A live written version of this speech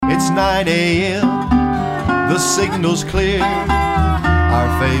It's 9 a.m., the signal's clear.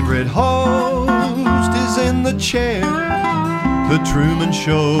 Our favorite host is in the chair. The Truman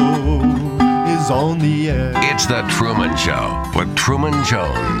Show is on the air. It's The Truman Show with Truman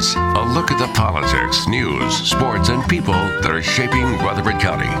Jones. A look at the politics, news, sports, and people that are shaping Rutherford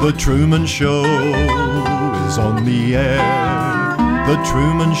County. The Truman Show is on the air. The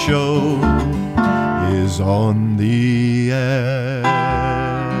Truman Show is on the air.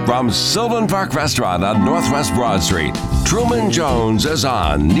 From Sylvan Park Restaurant on Northwest Broad Street, Truman Jones is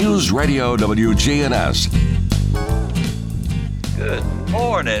on News Radio WGNS. Good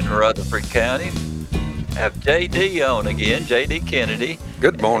morning, Rutherford County. Have JD on again, JD Kennedy.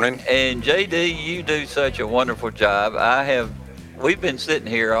 Good morning. And JD, you do such a wonderful job. We've been sitting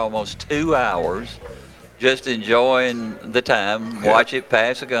here almost 2 hours just enjoying the time, watch it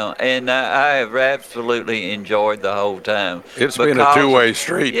pass ago. And I have absolutely enjoyed the whole time. It's been a two-way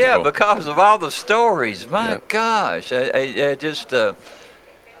street. Yeah, though. because of all the stories. My gosh. I just,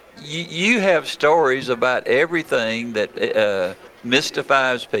 you have stories about everything that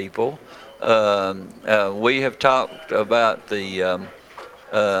mystifies people. We have talked about the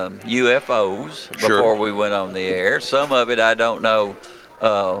UFOs before we went on the air. Some of it I don't know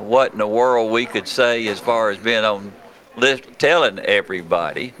what in the world we could say as far as being on list telling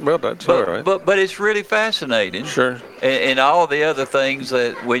everybody. Well, that's all right. But it's really fascinating. Sure. And all the other things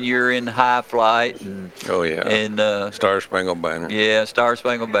that when you're in high flight and and Star Spangled Banner. Yeah, Star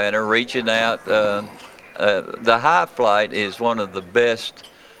Spangled Banner, reaching out. The high flight is one of the best.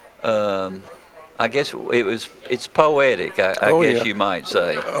 I guess it's poetic. I guess you might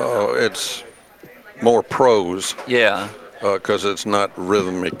say. Oh, it's more prose. Yeah. Because it's not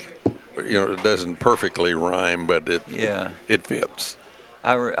rhythmic. It doesn't perfectly rhyme, but it fits.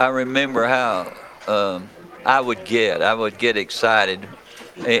 I remember how I would get excited,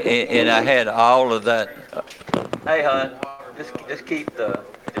 and I had all of that. Hey, hon, just keep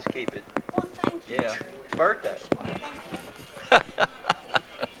it. Yeah, birthday.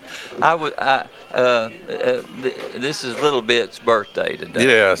 This is Little Bit's birthday today.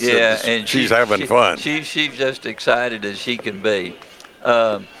 Yes, and she's having fun. She's just excited as she can be.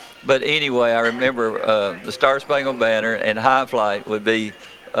 But anyway, I remember the Star Spangled Banner and High Flight would be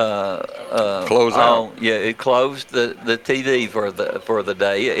close out. Yeah, it closed the TV for the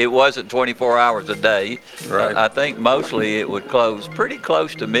day. It wasn't 24 hours a day. Right. I think mostly it would close pretty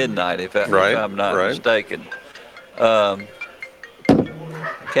close to midnight, if I'm not mistaken.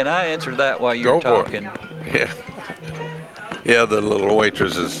 Can I answer that while you're talking? Yeah, the little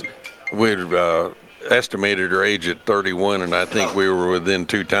waitresses, we'd estimated her age at 31, and I think we were within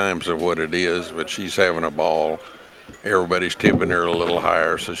 2 times of what it is, but she's having a ball. Everybody's tipping her a little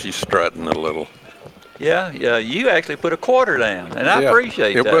higher, so she's strutting a little. Yeah, you actually put a quarter down, and I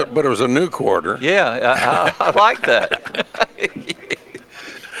appreciate that. But it was a new quarter. Yeah, I like that.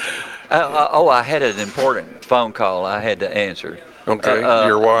 I had an important phone call I had to answer. Okay,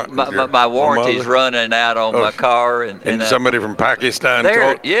 my warranty's running out on my car, and somebody from Pakistan.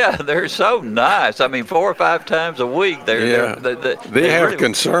 They're so nice. I mean, 4 or 5 times a week. They have really,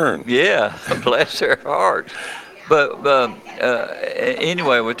 concern. Yeah, bless their heart. But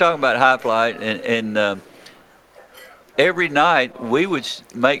anyway, we're talking about High Flight, and every night we would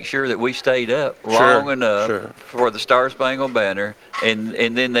make sure that we stayed up long enough for the Star Spangled Banner,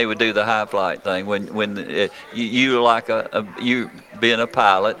 and then they would do the High Flight thing when you like you being a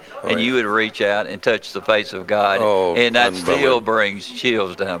pilot, and you would reach out and touch the face of God, and that still brings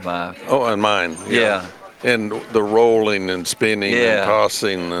chills down my. Oh, and mine. Yeah. And the rolling and spinning and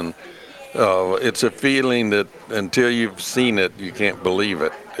tossing, and it's a feeling that until you've seen it, you can't believe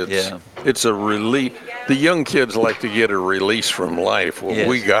it. It's a relief. The young kids like to get a release from life. Well,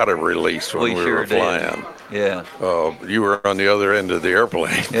 we got a release when we were flying. Yeah. You were on the other end of the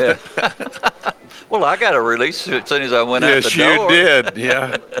airplane. Yeah. Well, I got a release as soon as I went out the door. Yes, you did.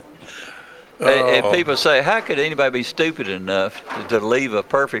 Yeah. And people say, how could anybody be stupid enough to leave a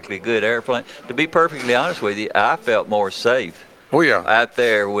perfectly good airplane? To be perfectly honest with you, I felt more safe out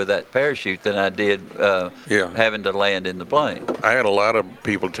there with that parachute than I did having to land in the plane. I had a lot of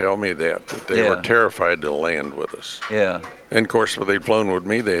people tell me that they were terrified to land with us. Yeah. And, of course, when they'd flown with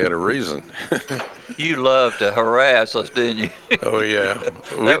me, they had a reason. You loved to harass us, didn't you? Oh, yeah.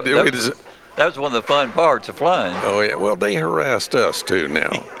 That was one of the fun parts of flying. Oh, yeah. Well, they harassed us, too,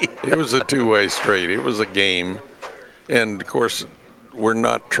 now. It was a two-way street. It was a game. And, of course, we're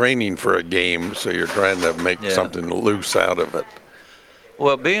not training for a game, so you're trying to make something loose out of it.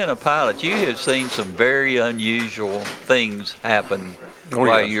 Well, being a pilot, you have seen some very unusual things happen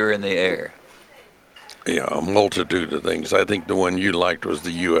while you're in the air. a multitude of things. I think the one you liked was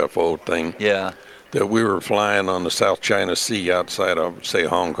the UFO thing. Yeah. That we were flying on the South China Sea outside of, say,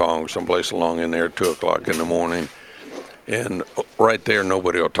 Hong Kong, someplace along in there, 2 o'clock in the morning. And right there,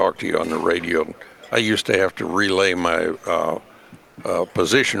 nobody will talk to you on the radio. I used to have to relay my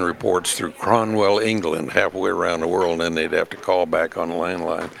position reports through Cronwell, England, halfway around the world, and then they'd have to call back on the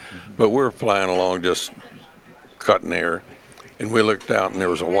landline. But we're flying along just cutting air, and we looked out, and there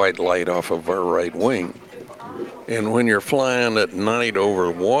was a white light off of our right wing. And when you're flying at night over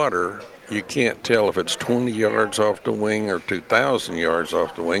water, you can't tell if it's 20 yards off the wing or 2,000 yards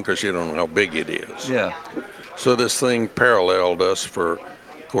off the wing because you don't know how big it is. Yeah. So this thing paralleled us for,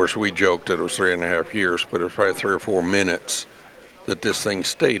 of course, we joked that it was 3.5 years, but it was probably 3 or 4 minutes that this thing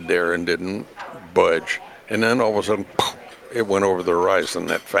stayed there and didn't budge. And then all of a sudden, poof, it went over the horizon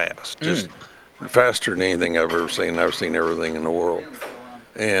that fast, just faster than anything I've ever seen. I've seen everything in the world.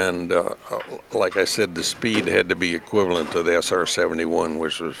 And like I said, the speed had to be equivalent to the SR-71,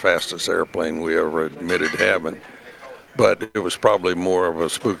 which was the fastest airplane we ever admitted having. But it was probably more of a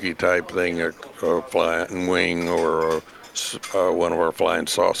spooky type thing, a flying wing or one of our flying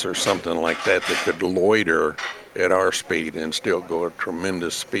saucers, something like that could loiter at our speed and still go at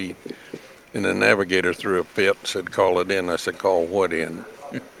tremendous speed. And the navigator threw a fit, said, "Call it in." I said, "Call what in?"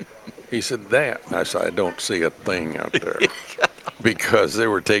 He said, "That." I said, "I don't see a thing out there." Because they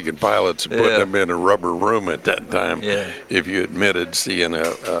were taking pilots and putting them in a rubber room at that time. Yeah. If you admitted seeing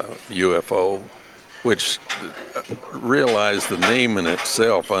a UFO, which realized the name in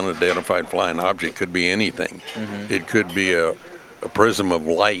itself, unidentified flying object, could be anything. Mm-hmm. It could be a prism of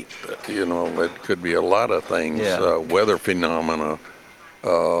light, it could be a lot of things, weather phenomena.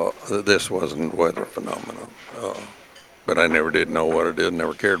 This wasn't weather phenomena. But I never did know what it is,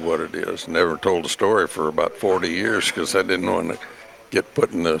 never cared what it is. Never told a story for about 40 years because I didn't want to get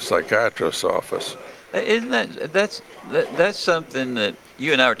put in the psychiatrist's office. Isn't that's something that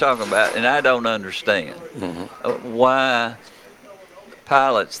you and I were talking about, and I don't understand why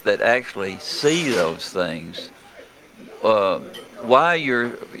pilots that actually see those things, why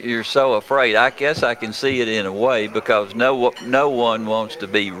you're so afraid. I guess I can see it in a way because no one wants to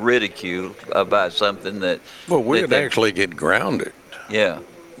be ridiculed about something that. Well, we'd actually get grounded. Yeah.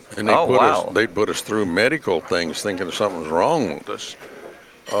 And they'd put us through medical things, thinking something's wrong with us.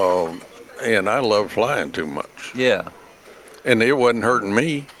 And I love flying too much. Yeah. And it wasn't hurting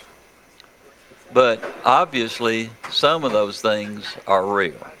me. But obviously, some of those things are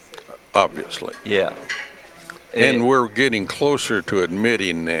real. Obviously. Yeah. And we're getting closer to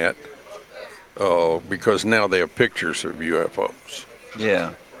admitting that because now they have pictures of UFOs.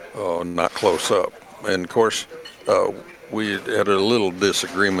 Yeah. Not close up. And, of course, we had a little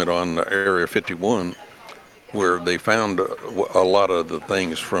disagreement on Area 51 where they found a lot of the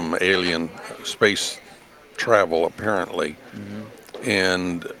things from alien space travel, apparently. Mm-hmm.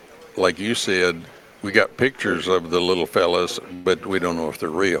 And like you said, we got pictures of the little fellas, but we don't know if they're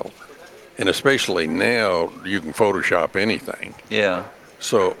real. And especially now, you can Photoshop anything. Yeah.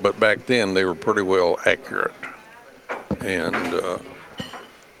 So, but back then, they were pretty well accurate. And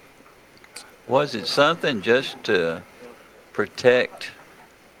was it something just to protect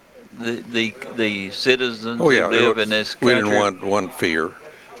the citizens who live in this country? We didn't want fear.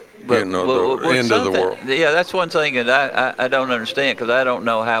 But, the end of the world. Yeah, that's one thing that I don't understand because I don't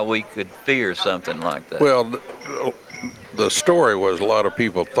know how we could fear something like that. Well, the story was a lot of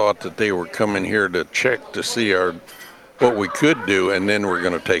people thought that they were coming here to check to see what we could do, and then we're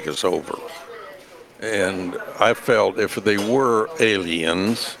going to take us over. And I felt if they were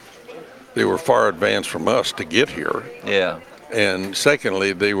aliens, they were far advanced from us to get here. Yeah. And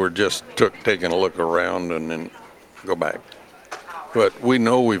secondly, they were just taking a look around and then go back. But we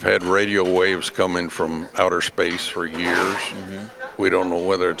know we've had radio waves coming from outer space for years. Mm-hmm. We don't know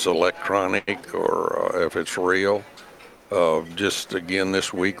whether it's electronic or if it's real. Just again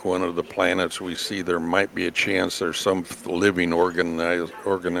this week, one of the planets we see there might be a chance there's some living organism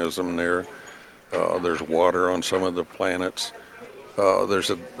there. There's water on some of the planets.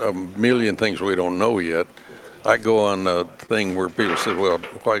 There's a million things we don't know yet. I go on a thing where people say, well,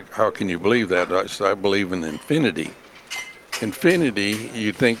 how can you believe that? I said, I believe in infinity. Infinity,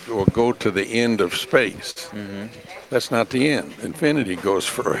 you think, will go to the end of space. Mm-hmm. That's not the end. Infinity goes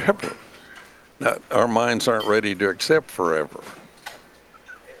forever. Now, our minds aren't ready to accept forever.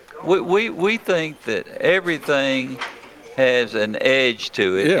 We think that everything has an edge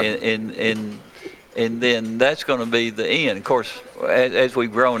to it, and then that's going to be the end. Of course, as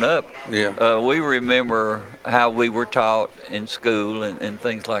we've grown up, we remember how we were taught in school and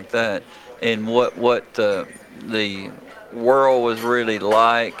things like that, and what the world was really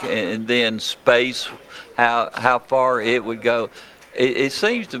like, and then space, how far it would go. It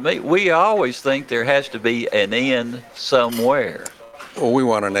seems to me we always think there has to be an end somewhere. Well, we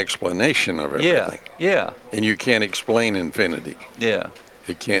want an explanation of everything. Yeah. And you can't explain infinity. Yeah.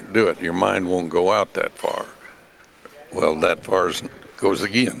 You can't do it. Your mind won't go out that far. Well, that far goes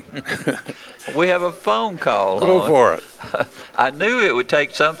again. We have a phone call. Go for it. I knew it would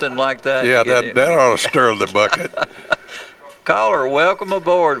take something like that. Yeah, that ought to stir the bucket. Caller, welcome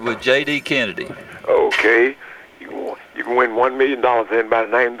aboard with J.D. Kennedy. Okay. You can win $1 million then by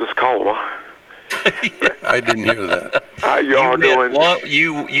the name of this caller. I didn't hear that. How you all doing?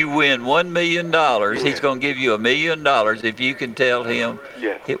 You win $1 million. Yeah. He's going to give you $1 million if you can tell him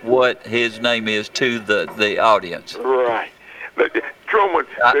what his name is to the audience. Right. Truman,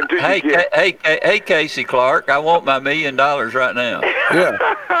 hey, Casey Clark, I want my $1 million right now. Yeah.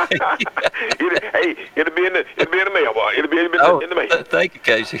 It'll be in the mail, boy. It'll be in the mail. Thank you,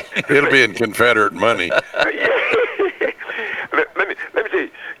 Casey. It'll be in Confederate money. Let me tell you.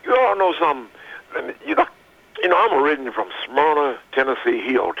 You all know something. You know, I'm originally from Smyrna, Tennessee,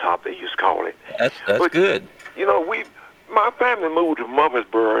 Hilltop, they used to call it. That's good. You know, my family moved to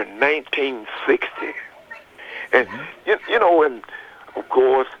Murfreesboro in 1960. And, you know, and, of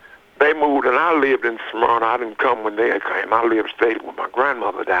course, they moved, and I lived in Smyrna. I didn't come when they came. I stayed with my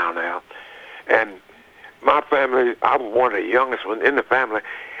grandmother down there. And my family, I was one of the youngest ones in the family,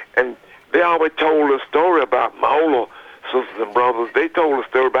 and they always told a story about my older sisters and brothers. They told a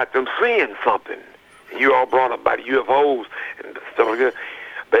story about them seeing something. You all brought up about UFOs and stuff like that.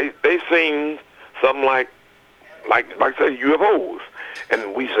 They seen something like I say, UFOs.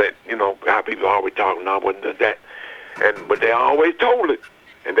 And we said, you know, how people are always talking, I wouldn't do that. But they always told it,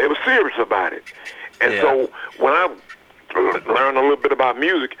 and they were serious about it. And so when I learned a little bit about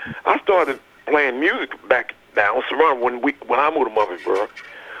music, I started playing music back down Smyrna when I moved to Murfreesboro.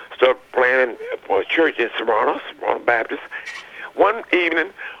 Started playing for a church in Smyrna Baptist. One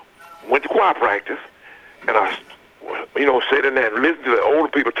evening, went to choir practice, and I, sat in there and listened to the older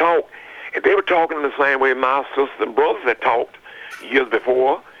people talk, and they were talking the same way my sisters and brothers had talked years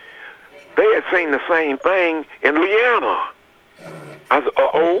before. They had seen the same thing in Leanna. I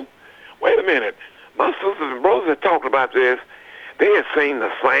said, wait a minute. My sisters and brothers had talked about this. They had seen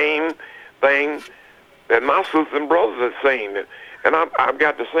the same thing that my sisters and brothers had seen. And I've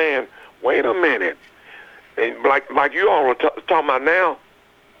got to saying, wait a minute. And like you all are talking about now,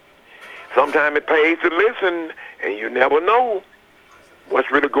 sometimes it pays to listen, and you never know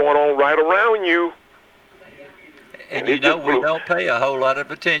what's really going on right around you. And we don't pay a whole lot of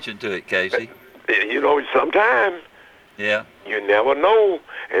attention to it, Casey. Sometimes. Yeah. You never know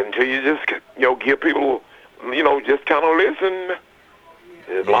until you just, give people, just kind of listen.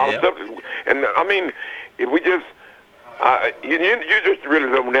 There's a lot of stuff. And, I mean, if we just, you just really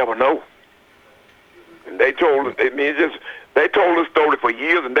don't never know. And they told the story for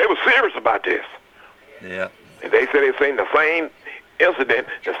years, and they were serious about this. Yeah. And they said they seen the same incident,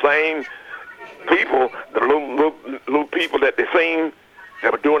 the same people, the little people that they seen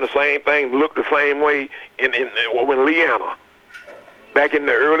that were doing the same thing, looked the same way in Leanna. Back in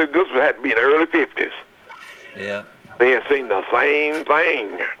the early, this had to be in the early 50s. Yeah. They had seen the same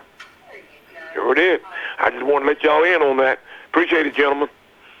thing. Sure did. I just want to let y'all in on that. Appreciate it, gentlemen.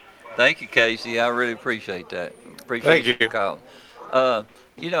 Thank you, Casey. I really appreciate that. Thank you. Call. I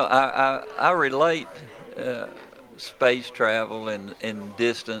relate space travel and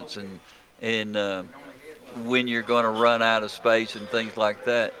distance and when you're going to run out of space and things like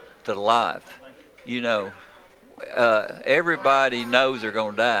that to life. Everybody knows they're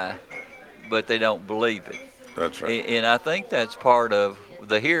going to die, but they don't believe it. That's right. And I think that's part of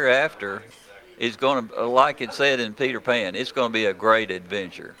the hereafter. Is going to, like it said in Peter Pan, it's going to be a great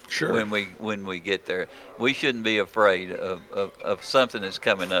adventure. Sure. When we get there. We shouldn't be afraid of something that's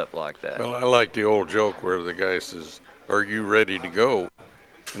coming up like that. Well, I like the old joke where the guy says, "Are you ready to go?"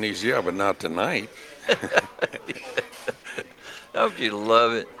 And he's, "Yeah, but not tonight." Don't you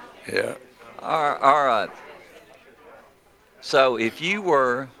love it? Yeah. All right. So if you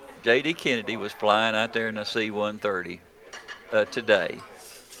were, J.D. Kennedy was flying out there in a C-130 today,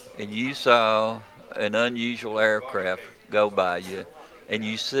 and you saw an unusual aircraft go by you, and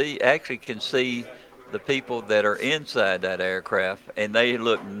you actually can see the people that are inside that aircraft, and they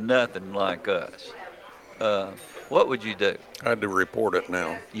look nothing like us, what would you do? I had to report it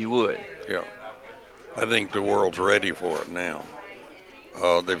now. You would? Yeah. I think the world's ready for it now.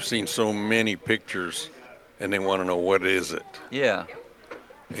 They've seen so many pictures, and they want to know, what is it? Yeah.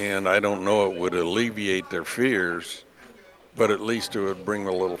 And I don't know it would alleviate their fears, but at least it would bring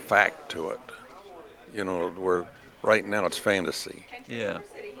a little fact to it. Where Right now it's fantasy. Yeah.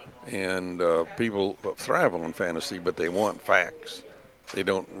 And people thrive on fantasy, but they want facts. They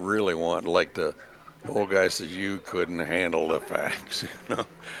don't really want, like the old guy says, you couldn't handle the facts. You know?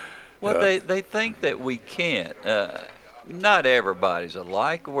 Well, they think that we can't. Not everybody's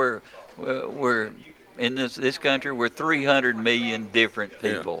alike. We're in this country. We're 300 million different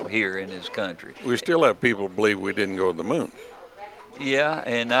people here in this country. We still have people believe we didn't go to the moon. Yeah,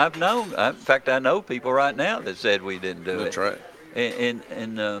 and I've known. In fact, I know people right now that said we didn't do it. That's right.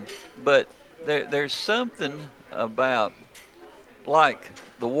 But there's something about, like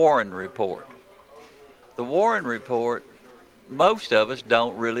the Warren Report. The Warren Report, most of us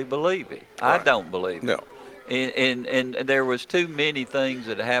don't really believe it. Right. I don't believe it. No. And there was too many things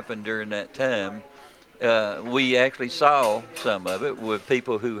that happened during that time. We actually saw some of it with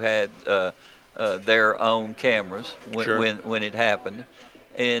people who had their own cameras when it happened,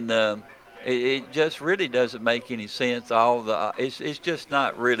 and it just really doesn't make any sense. It's just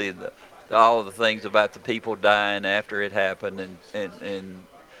not really all the things about the people dying after it happened, and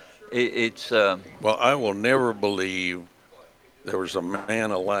it's. Well, I will never believe there was a man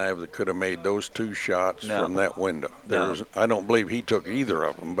alive that could have made those two shots from that window. I don't believe he took either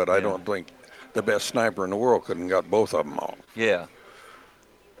of them, but I don't think the best sniper in the world couldn't got both of them off. Yeah.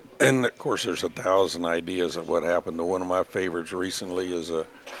 And, of course, there's 1,000 ideas of what happened. One of my favorites recently is a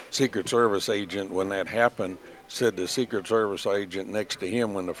Secret Service agent, when that happened, said the Secret Service agent next to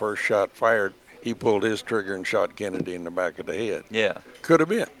him, when the first shot fired, he pulled his trigger and shot Kennedy in the back of the head. Yeah. Could have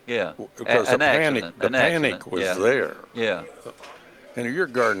been. Yeah. Because the panic was there. Yeah. And if you're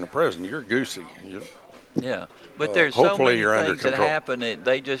guarding the president, you're goosey. Yeah. But there's so many you're things that happen that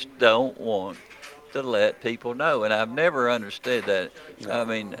they just don't want to let people know. And I've never understood that. I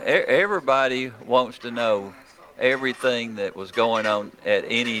mean, everybody wants to know everything that was going on at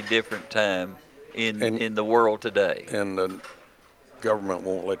any different time in the world today. And the government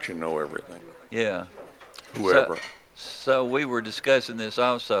won't let you know everything. Yeah. Whoever. So we were discussing this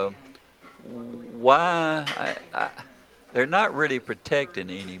also. Why they're not really protecting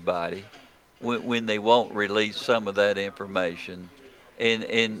anybody when they won't release some of that information,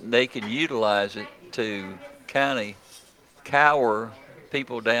 and they can utilize it to kind of cower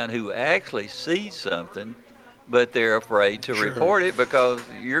people down who actually see something, but they're afraid to report it because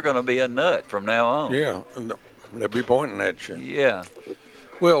you're going to be a nut from now on. Yeah, they'll be pointing at you. Yeah.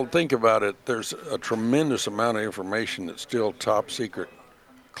 Well, think about it. There's a tremendous amount of information that's still top secret,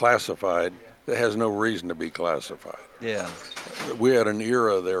 classified, that has no reason to be classified. Yeah. We had an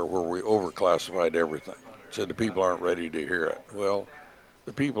era there where we overclassified everything. Said the people aren't ready to hear it. Well,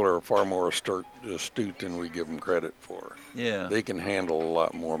 the people are far more astute than we give them credit for. Yeah. They can handle a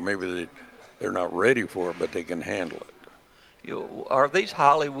lot more. Maybe they're not ready for it, but they can handle it. Are these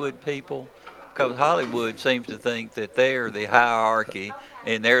Hollywood people? Because Hollywood seems to think that they're the hierarchy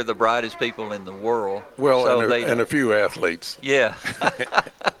and they're the brightest people in the world. Well, so and a few athletes. Yeah.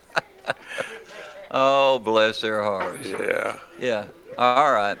 Oh, bless their hearts. Yeah. Yeah.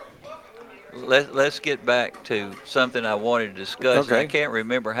 All right. Let's get back to something I wanted to discuss. Okay. I can't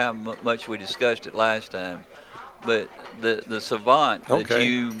remember how much we discussed it last time, but the savant that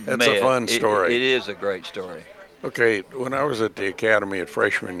you met. That's a fun story. It is a great story. Okay, when I was at the academy at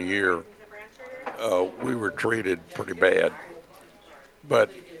freshman year, we were treated pretty bad.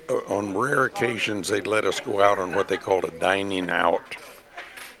 But on rare occasions, they'd let us go out on what they called a dining out,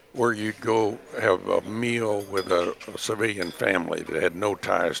 where you'd go have a meal with a civilian family that had no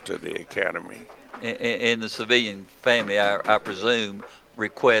ties to the academy. And the civilian family, I presume,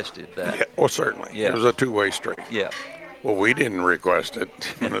 requested that. Yeah, well, certainly. Yeah. It was a two-way street. Yeah. Well, we didn't request it.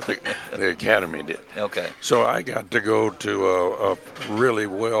 The academy did. Okay. So I got to go to a really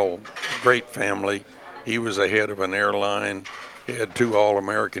great family. He was the head of an airline. He had two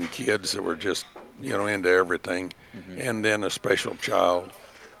all-American kids that were just, into everything. Mm-hmm. And then a special child,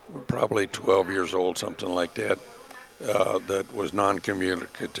 probably 12 years old, something like that, that was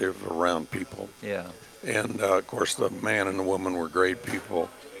non-communicative around people. Yeah. And, of course, the man and the woman were great people.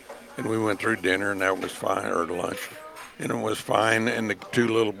 And we went through dinner, and that was fine, or lunch. And it was fine, and the two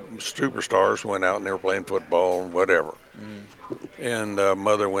little superstars went out, and they were playing football and whatever. Mm. And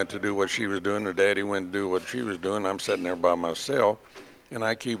mother went to do what she was doing, and daddy went to do what she was doing. I'm sitting there by myself, and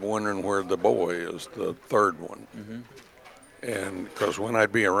I keep wondering where the boy is, the third one. Mm-hmm. And because when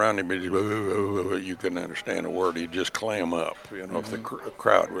I'd be around him, you couldn't understand a word. He'd just clam up, if the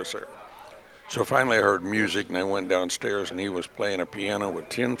crowd was there. So finally I heard music, and I went downstairs, and he was playing a piano with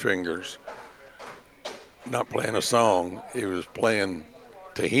 10 fingers, not playing a song. He was playing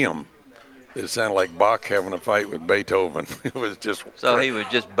to him, It sounded like Bach having a fight with Beethoven. It was just. So he was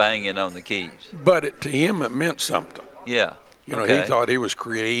just banging on the keys. But to him, it meant something. Yeah. You know, he thought he was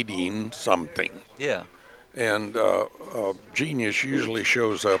creating something. Yeah. And genius usually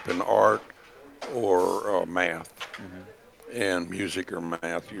shows up in art or math, and music or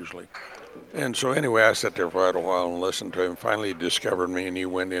math usually. And so anyway, I sat there for quite a while and listened to him. Finally, he discovered me, and he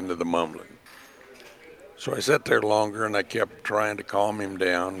went into the mumbling. So I sat there longer, and I kept trying to calm him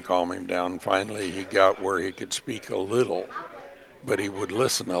down. Finally, he got where he could speak a little, but he would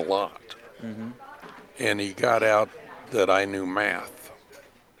listen a lot. And he got out that I knew math,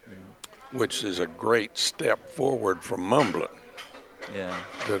 which is a great step forward from mumbling. Yeah.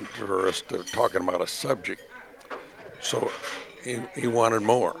 For us to talking about a subject. So he wanted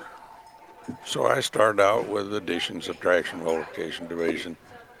more. So I started out with addition, subtraction, multiplication, division,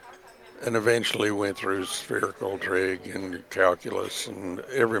 and eventually went through spherical trig and calculus and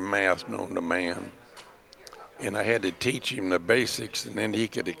every math known to man. And I had to teach him the basics, and then he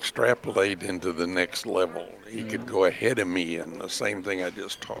could extrapolate into the next level. He could go ahead of me in the same thing I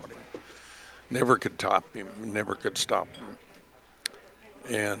just taught him. Never could top him, never could stop him.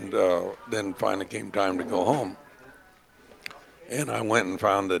 And then finally came time to go home. And I went and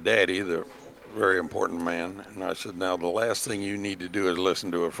found the daddy, the very important man, and I said, now the last thing you need to do is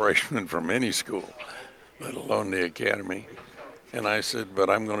listen to a freshman from any school, let alone the academy. And I said, but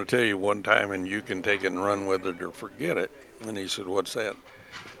I'm going to tell you one time and you can take it and run with it or forget it. And he said, what's that?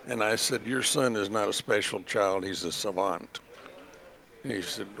 And I said, your son is not a special child, he's a savant. And he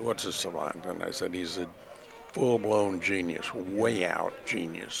said, what's a savant? And I said, he's a full-blown genius, way out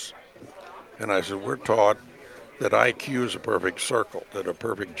genius. And I said, we're taught that IQ is a perfect circle, that a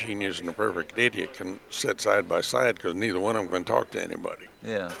perfect genius and a perfect idiot can sit side by side because neither one of them can talk to anybody.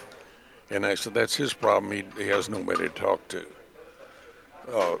 Yeah. And I said, that's his problem. He has nobody to talk to.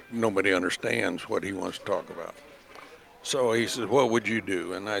 Nobody understands what he wants to talk about. So he said, what would you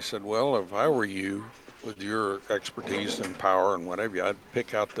do? And I said, well, if I were you, with your expertise and power and whatever, I'd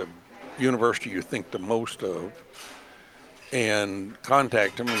pick out the university you think the most of and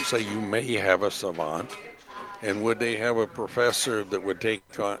contact him and say, you may have a savant. And would they have a professor that would take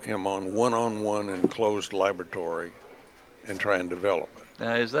him on one-on-one in closed laboratory and try and develop it?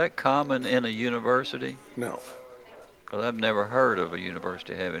 Now, is that common in a university? No. Well, I've never heard of a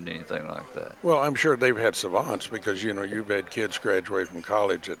university having anything like that. Well, I'm sure they've had savants because, you know, you've had kids graduate from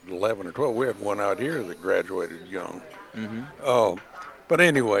college at 11 or 12. We have one out here that graduated young. But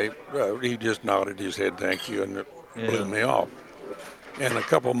anyway, he just nodded his head, thank you, and it blew me off. And a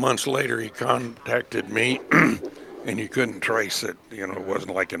couple months later, he contacted me, and you couldn't trace it. You know, it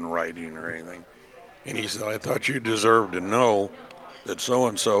wasn't like in writing or anything. And he said, I thought you deserved to know that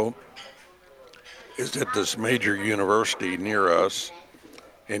so-and-so is at this major university near us,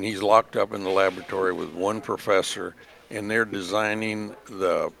 and he's locked up in the laboratory with one professor, and they're designing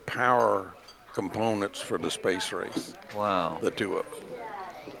the power components for the space race. Wow. The two of them.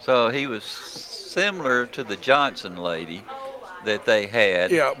 So he was similar to the Johnson lady that they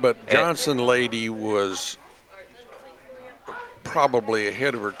had. Yeah, but Johnson lady was probably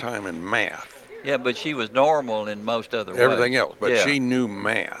ahead of her time in math. Yeah, but she was normal in most other ways. Everything else, but she knew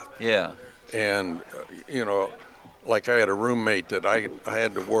math. Yeah. And, you know, like I had a roommate that I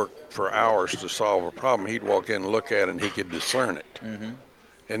had to work for hours to solve a problem. He'd walk in and look at it, and he could discern it.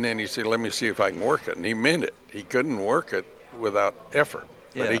 And then he said, let me see if I can work it. And he meant it. He couldn't work it without effort,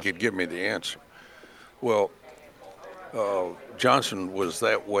 but he could give me the answer. Well, Johnson was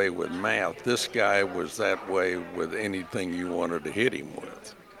that way with math. This guy was that way with anything you wanted to hit him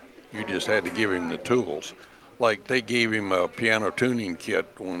with. You just had to give him the tools. Like they gave him a piano tuning kit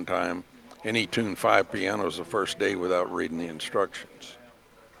one time, and he tuned 5 pianos the first day without reading the instructions.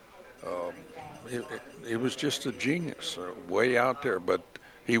 It was just a genius, way out there, but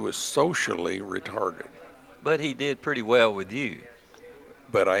he was socially retarded. But he did pretty well with you.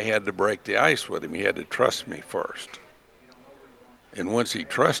 But I had to break the ice with him. He had to trust me first. And once he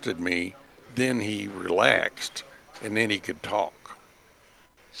trusted me, then he relaxed, and then he could talk.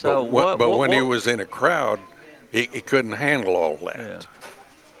 So but when he was in a crowd, he couldn't handle all that.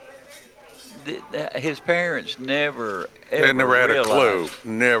 Yeah. His parents never They never had realized. a clue.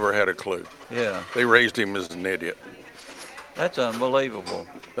 Never had a clue. Yeah. They raised him as an idiot. That's unbelievable.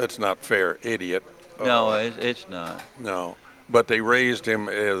 That's not fair, idiot. No, it's not. No, but they raised him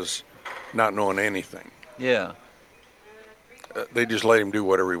as not knowing anything. Yeah. They just let him do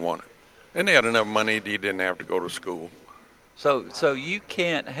whatever he wanted. And they had enough money that he didn't have to go to school. So you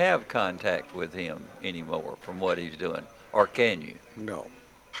can't have contact with him anymore from what he's doing, or can you? No.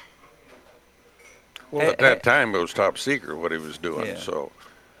 Well, at that time, it was top secret what he was doing. Yeah. So,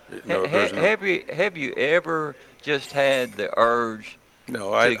 No, have you ever just had the urge?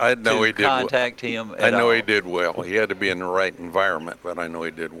 No, I know he did well. Contact him. I know he did well. He had to be in the right environment, but I know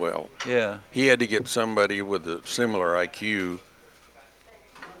he did well. Yeah. He had to get somebody with a similar IQ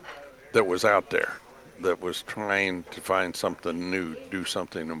that was out there, that was trying to find something new, do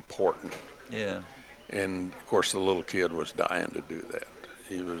something important. Yeah. And of course, the little kid was dying to do that.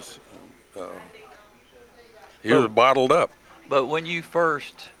 He was bottled up. But when you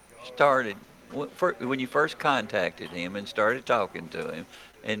first started, when you first contacted him and started talking to him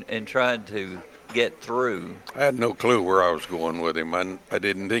and tried to get through, I had no clue where I was going with him. I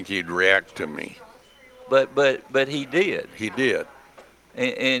didn't think he'd react to me. But he did. He did.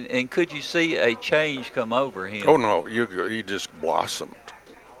 And could you see a change come over him? Oh no, he just blossomed.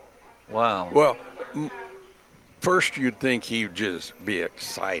 Wow. Well, first you'd think he'd just be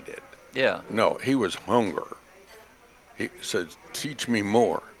excited. Yeah. No, he was hungry. He said, "Teach me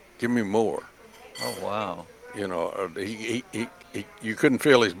more. Give me more." Oh wow. You know, he you couldn't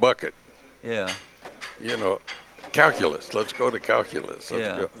fill his bucket. Yeah. You know, calculus. Let's go to calculus.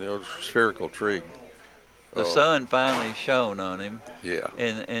 Yeah. Spherical trig. The sun finally shone on him. Yeah.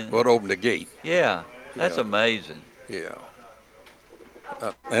 And what opened the gate? Yeah. That's Yeah. amazing. Yeah.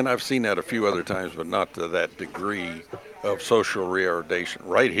 And I've seen that a few other times, but not to that degree of social reorientation.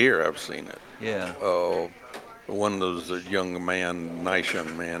 Right here, I've seen it. Yeah. One was a nice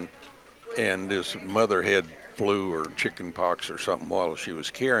young man, and his mother had flu or chicken pox or something while she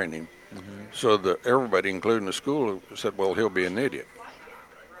was carrying him. Mm-hmm. So everybody, including the school, said, well, he'll be an idiot.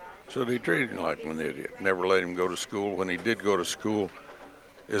 So they treated him like an idiot, never let him go to school. When he did go to school,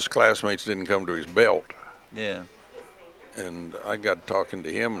 his classmates didn't come to his belt. Yeah. And I got talking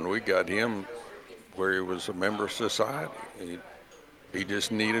to him, and we got him where he was a member of society. He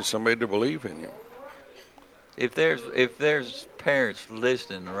just needed somebody to believe in him. If there's parents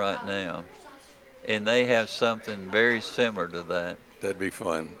listening right now, and they have something very similar to that, that'd be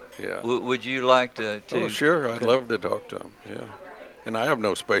fun. Yeah. Would you like to? Oh, sure. I'd love to talk to them. Yeah. And I have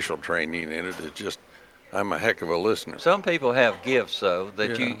no special training in it. It's just I'm a heck of a listener. Some people have gifts, though,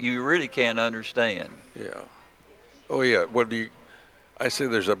 that Yeah. you really can't understand. Yeah. Oh yeah. I say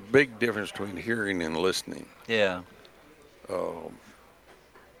there's a big difference between hearing and listening. Yeah.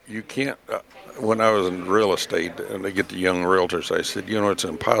 You can't. When I was in real estate, and I get the young realtors, I said, it's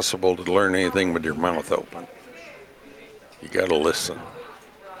impossible to learn anything with your mouth open. You got to listen.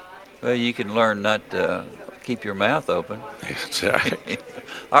 Well, you can learn not to keep your mouth open. That's right.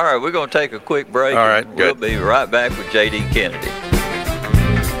 All right, we're going to take a quick break. All right, We'll good. be right back with J.D. Kennedy.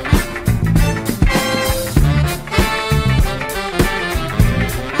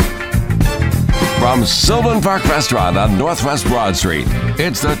 From Sylvan Park Restaurant on Northwest Broad Street,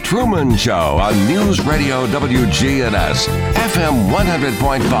 it's The Truman Show on News Radio WGNS, FM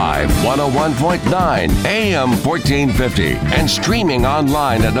 100.5, 101.9, AM 1450, and streaming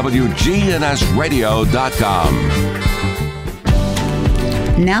online at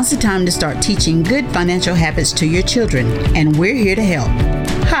WGNSradio.com. Now's the time to start teaching good financial habits to your children, and we're here to help.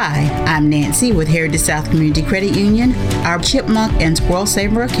 Hi, I'm Nancy with Heritage South Community Credit Union. Our Chipmunk and Squirrel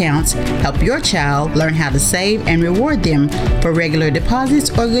Saver accounts help your child learn how to save and reward them for regular deposits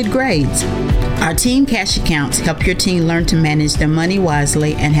or good grades. Our Team Cash accounts help your teen learn to manage their money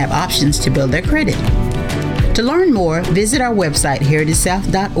wisely and have options to build their credit. To learn more, visit our website,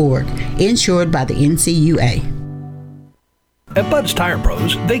 heritagesouth.org, insured by the NCUA. At Bud's Tire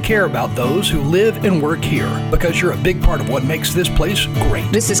Pros, they care about those who live and work here because you're a big part of what makes this place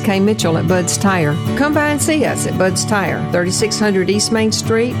great. This is Kay Mitchell at Bud's Tire. Come by and see us at Bud's Tire, 3600 East Main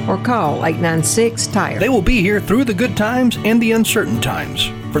Street, or call 896-TIRE. They will be here through the good times and the uncertain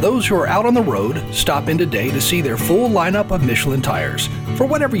times. For those who are out on the road, stop in today to see their full lineup of Michelin tires. For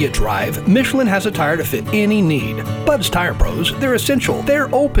whatever you drive, Michelin has a tire to fit any need. Bud's Tire Pros, they're essential,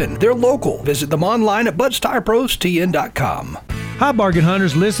 they're open, they're local. Visit them online at budstireprostn.com. Hi, bargain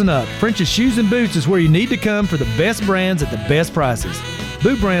hunters, listen up. French's Shoes and Boots is where you need to come for the best brands at the best prices.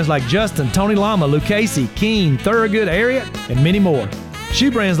 Boot brands like Justin, Tony Lama, Lucchese, Keen, Thorogood, Ariat, and many more.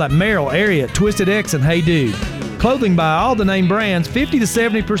 Shoe brands like Merrill, Ariat, Twisted X, and Hey Dude. Clothing by all the name brands, 50 to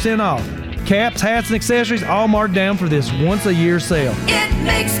 70% off. Caps, hats, and accessories all marked down for this once-a-year sale. It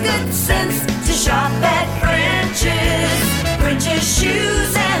makes good sense to shop at French's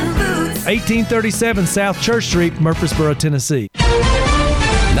Shoes and Boots. 1837 South Church Street, Murfreesboro, Tennessee.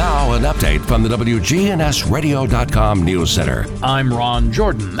 Now, an update from the WGNSradio.com News Center. I'm Ron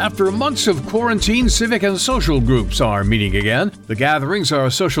Jordan. After months of quarantine, civic and social groups are meeting again. The gatherings are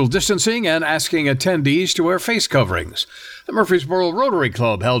social distancing and asking attendees to wear face coverings. The Murfreesboro Rotary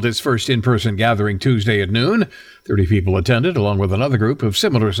Club held its first in-person gathering Tuesday at noon. 30 people attended, along with another group of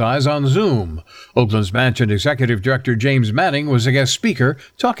similar size on Zoom. Oakland's Mansion Executive Director James Manning was a guest speaker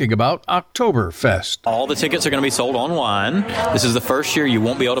talking about Oktoberfest. All the tickets are going to be sold online. This is the first year you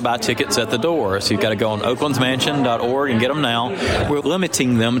won't be able to buy tickets at the door, so you've got to go on oaklandsmansion.org and get them now. We're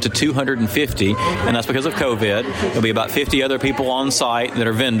limiting them to 250, and that's because of COVID. There'll be about 50 other people on site that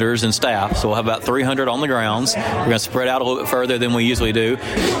are vendors and staff, so we'll have about 300 on the grounds. We're going to spread out a little bit further than we usually do,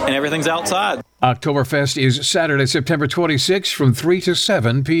 and everything's outside. Oktoberfest is Saturday, September 26th from 3 to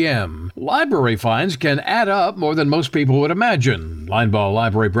 7 p.m. Library fines can add up more than most people would imagine. Linebaugh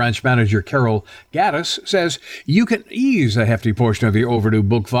Library Branch Manager Carol Gaddis says you can ease a hefty portion of your overdue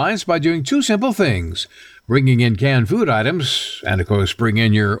book fines by doing two simple things: bringing in canned food items and, of course, bring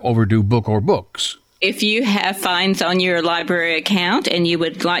in your overdue book or books. If you have fines on your library account and you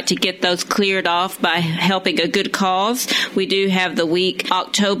would like to get those cleared off by helping a good cause, we do have the week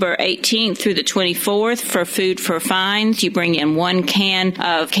October 18th through the 24th for Food for Fines. You bring in 1 can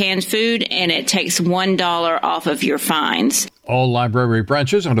of canned food and it takes $1 off of your fines. All library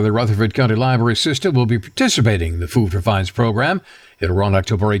branches under the Rutherford County Library System will be participating in the Food for Fines program. It'll run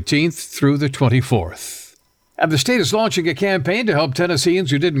October 18th through the 24th. And the state is launching a campaign to help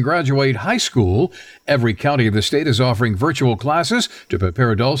Tennesseans who didn't graduate high school. Every county of the state is offering virtual classes to prepare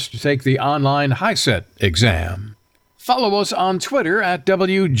adults to take the online HiSET exam. Follow us on Twitter at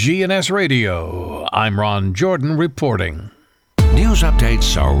WGNS Radio. I'm Ron Jordan reporting. News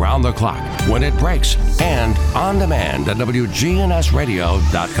updates around the clock, when it breaks, and on demand at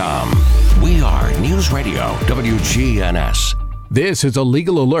WGNSradio.com. We are News Radio WGNS. This is a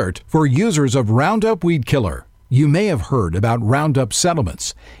legal alert for users of Roundup Weed Killer. You may have heard about Roundup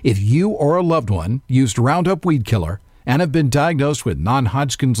settlements. If you or a loved one used Roundup Weed Killer and have been diagnosed with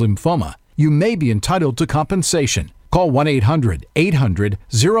non-Hodgkin's lymphoma, you may be entitled to compensation. Call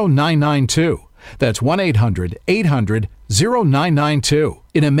 1-800-800-0992. That's 1-800-800-0992.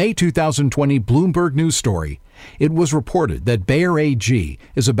 In a May 2020 Bloomberg News story, it was reported that Bayer AG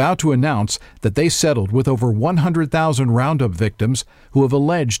is about to announce that they settled with over 100,000 Roundup victims who have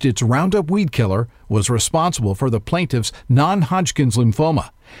alleged its Roundup Weed Killer was responsible for the plaintiff's non-Hodgkin's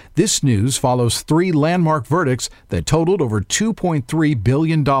lymphoma. This news follows 3 landmark verdicts that totaled over $2.3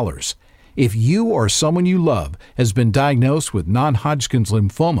 billion. If you or someone you love has been diagnosed with non-Hodgkin's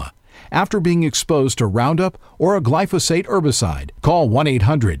lymphoma after being exposed to Roundup or a glyphosate herbicide, call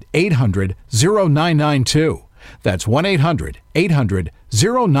 1-800-800-0992. That's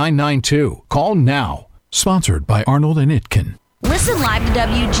 1-800-800-0992. Call now. Sponsored by Arnold and Itkin. Listen live to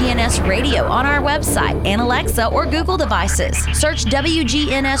WGNS Radio on our website and Alexa or Google devices. Search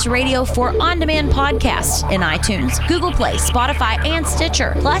WGNS Radio for on-demand podcasts in iTunes, Google Play, Spotify, and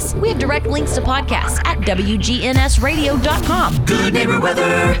Stitcher. Plus, we have direct links to podcasts at WGNSradio.com. Good neighbor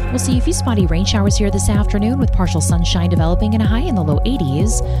weather. We'll see a few spotty rain showers here this afternoon with partial sunshine developing and a high in the low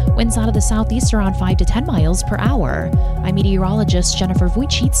 80s. Winds out of the southeast around 5 to 10 miles per hour. I'm meteorologist Jennifer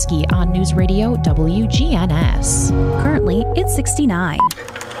Wojcicki on News Radio WGNS. Currently, it's 69.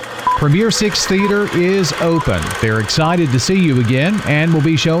 Premier 6 Theater is open. They're excited to see you again and will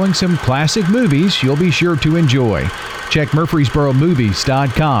be showing some classic movies you'll be sure to enjoy. Check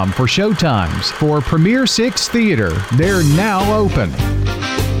MurfreesboroMovies.com for showtimes for Premier 6 Theater. They're now open.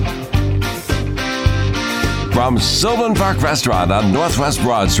 From Sylvan Park Restaurant on Northwest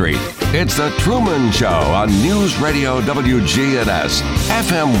Broad Street, it's The Truman Show on News Radio WGNS,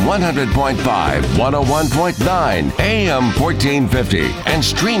 FM 100.5, 101.9, AM 1450, and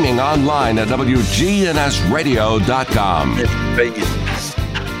streaming online at WGNSradio.com. And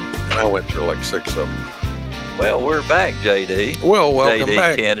I went through like 6 of them. Well, we're back, J.D. Well, welcome J.D.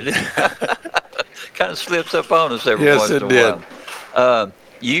 back. Candidate. Kind of slips up on us every once in a did. while.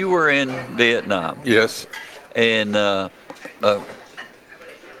 You were in Vietnam. Yes. And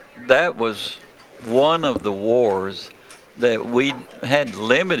that was one of the wars that we had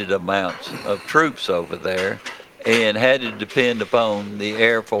limited amounts of troops over there and had to depend upon the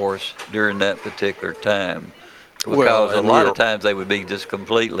Air Force during that particular time. Because a lot of times they would be just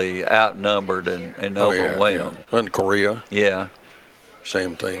completely outnumbered and overwhelmed. Yeah. And Korea. Yeah.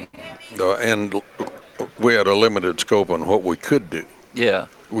 Same thing. And we had a limited scope on what we could do. Yeah.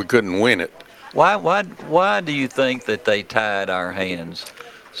 We couldn't win it. Why do you think that they tied our hands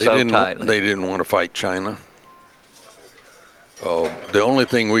so tightly? They didn't want to fight China. The only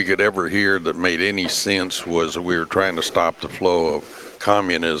thing we could ever hear that made any sense was we were trying to stop the flow of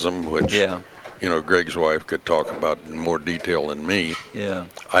communism, which, Greg's wife could talk about in more detail than me. Yeah.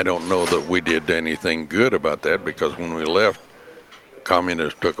 I don't know that we did anything good about that because when we left,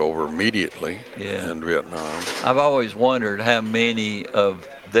 communists took over immediately in Vietnam. I've always wondered how many of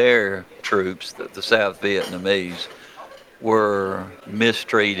their troops, the South Vietnamese, were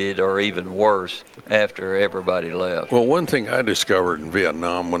mistreated or even worse after everybody left. Well, one thing I discovered in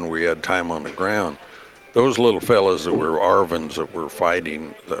Vietnam when we had time on the ground, those little fellas that were ARVNs that were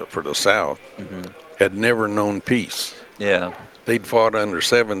fighting for the South had never known peace. Yeah. They'd fought under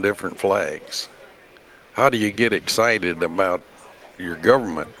 7 different flags. How do you get excited about your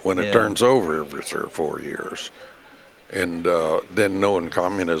government when it turns over every 3 or 4 years? And then knowing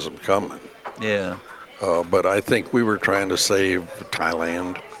communism coming. Yeah. But I think we were trying to save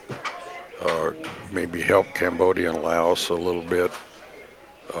Thailand, maybe help Cambodia and Laos a little bit.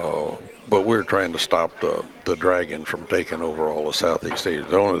 But we were trying to stop the dragon from taking over all of Southeast Asia.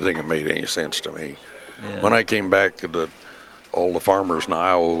 The only thing that made any sense to me. Yeah. When I came back, all the farmers in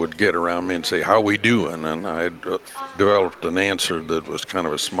Iowa would get around me and say, "How we doing?" And I developed an answer that was kind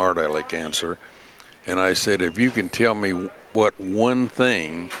of a smart aleck answer. And I said, if you can tell me what one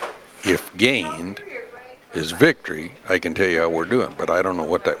thing, if gained, is victory, I can tell you how we're doing, but I don't know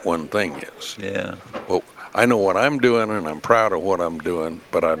what that one thing is. Yeah. Well, I know what I'm doing, and I'm proud of what I'm doing,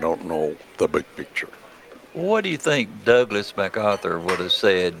 but I don't know the big picture. What do you think Douglas MacArthur would have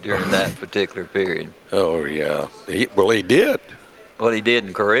said during that particular period? Oh, yeah. He did. What he did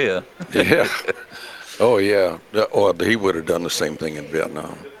in Korea. Yeah. Oh, yeah. Well, he would have done the same thing in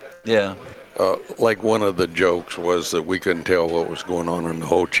Vietnam. Yeah. Like one of the jokes was that we couldn't tell what was going on in the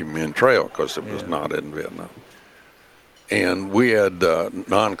Ho Chi Minh Trail because it was not in Vietnam. And we had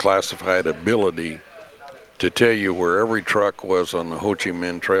non-classified ability to tell you where every truck was on the Ho Chi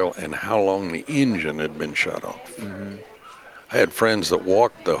Minh Trail and how long the engine had been shut off. I had friends that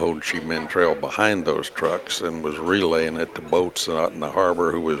walked the Ho Chi Minh Trail behind those trucks and was relaying it to boats out in the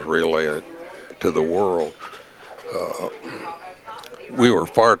harbor who was relaying it to the world. We were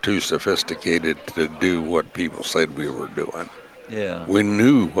far too sophisticated to do what people said we were doing. Yeah. We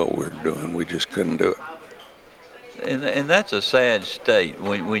knew what we were doing, we just couldn't do it. And that's a sad state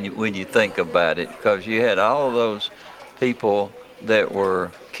when you think about it, because you had all of those people that were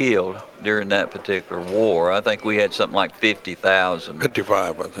killed during that particular war. I think we had something like 50,000.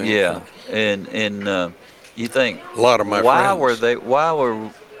 55, I think. Yeah, and you think a lot of my friends. Why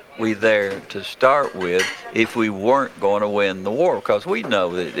were we there to start with if we weren't going to win the war? Because we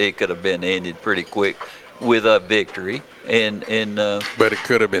know that it could have been ended pretty quick with a victory, but it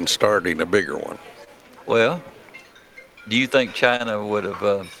could have been starting a bigger one. Well, do you think China would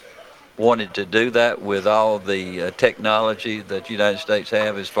have wanted to do that with all the technology that the United States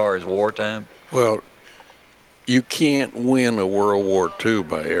have as far as wartime? Well, you can't win a World War II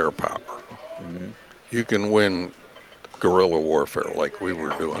by air power. You can win guerrilla warfare like we were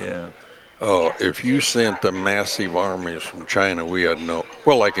doing. Yeah. If you sent the massive armies from China, we had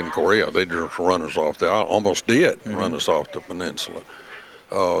like in Korea, they just run us off. They almost did run us off the peninsula.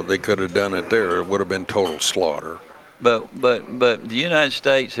 They could have done it there. It would have been total slaughter. But the United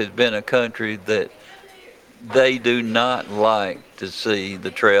States has been a country that they do not like to see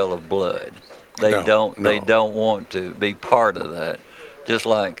the trail of blood. They don't want to be part of that. Just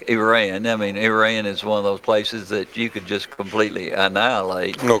like Iran. I mean, Iran is one of those places that you could just completely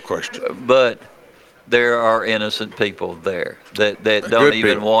annihilate. No question. But there are innocent people there that don't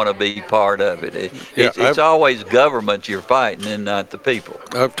even want to be part of it. It's always government you're fighting and not the people.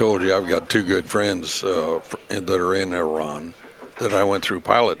 I've told you I've got 2 good friends that are in Iran that I went through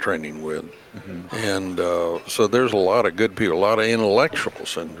pilot training with. And so there's a lot of good people, a lot of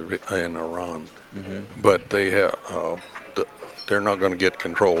intellectuals in Iran. But they have... they're not going to get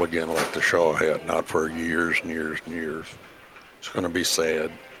control again like the Shah had, not for years and years and years. It's going to be sad.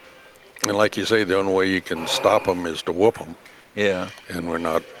 And like you say, the only way you can stop them is to whoop them. Yeah. And we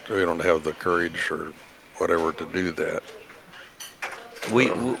don't have the courage or whatever to do that.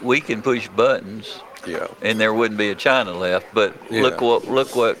 We can push buttons. Yeah. And there wouldn't be a China left, but look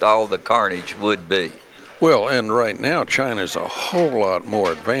what all the carnage would be. Well, and right now China's a whole lot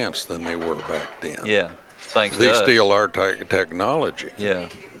more advanced than they were back then. Yeah. Thanks they to us. steal our technology. Yeah.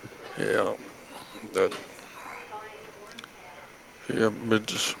 Yeah.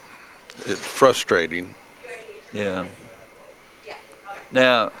 It's frustrating. Yeah.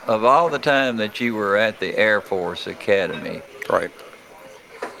 Now, of all the time that you were at the Air Force Academy, right?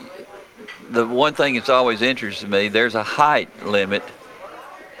 The one thing that's always interested me, there's a height limit.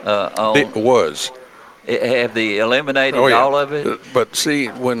 It was. Have they eliminated all of it? But see,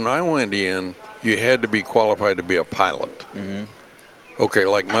 when I went in, you had to be qualified to be a pilot. Okay,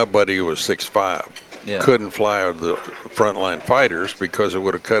 like my buddy who was 6'5", couldn't fly the frontline fighters because it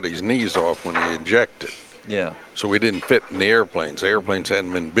would have cut his knees off when he ejected. Yeah. So we didn't fit in the airplanes. The airplanes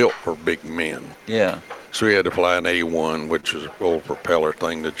hadn't been built for big men. Yeah. So we had to fly an A1, which is an old propeller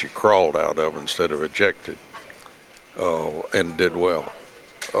thing that you crawled out of instead of ejected, and did well.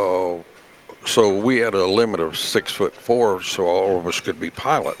 So we had a limit of 6'4", so all of us could be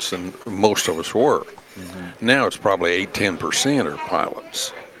pilots, and most of us were. Mm-hmm. Now it's probably 8-10% are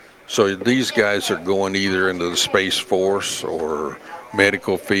pilots. So these guys are going either into the Space Force or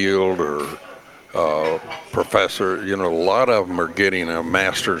medical field or professor. A lot of them are getting a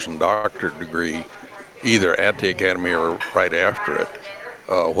master's and doctorate degree either at the academy or right after it.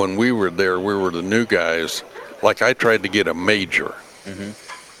 When we were there, we were the new guys. Like I tried to get a major. Mm-hmm.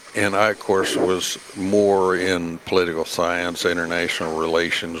 And I, of course, was more in political science, international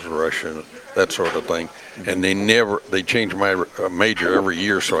relations, Russian, that sort of thing. And they changed my major every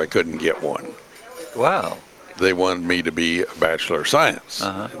year so I couldn't get one. Wow. They wanted me to be a Bachelor of Science.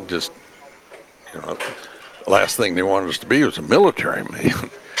 Uh-huh. Just, the last thing they wanted us to be was a military man.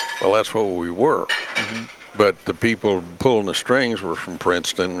 Well, that's what we were. Mm-hmm. But the people pulling the strings were from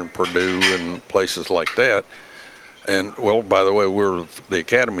Princeton and Purdue and places like that. And, well, by the way, the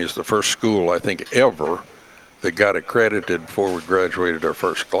Academy is the first school, I think, ever that got accredited before we graduated our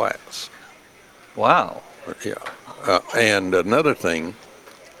first class. Wow. Yeah. And another thing,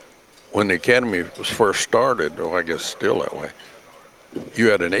 when the Academy was first started, I guess still that way, you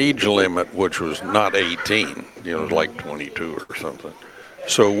had an age limit which was not 18. It was like 22 or something.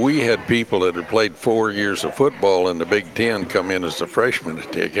 So we had people that had played 4 years of football in the Big Ten come in as a freshman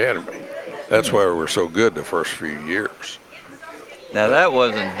at the Academy. That's why we were so good the first few years. Now that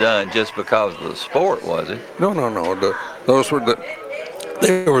wasn't done just because of the sport, was it? No. Those were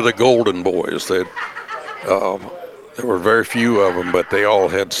they were the golden boys. There were very few of them, but they all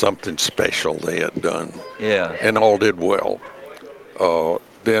had something special they had done. Yeah. And all did well.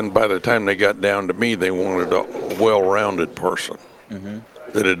 Then by the time they got down to me, they wanted a well-rounded person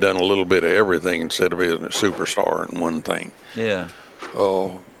that had done a little bit of everything instead of being a superstar in one thing. Yeah.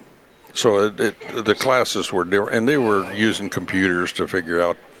 So the classes were different, and they were using computers to figure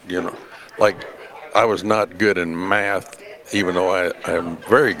out, like I was not good in math, even though I am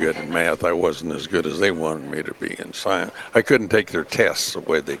very good in math. I wasn't as good as they wanted me to be in science. I couldn't take their tests the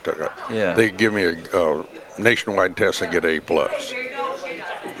way they took it. Yeah. They give me a nationwide test, I get A+.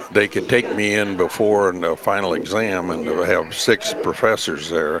 They could take me in before the final exam and have 6 professors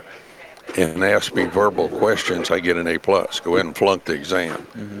there and ask me verbal questions, I get an A+. Go ahead and flunk the exam.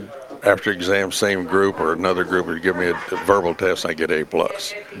 Mm-hmm. After exam, same group or another group would give me a verbal test, and I get A+.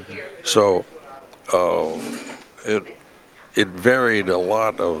 Mm-hmm. So it varied a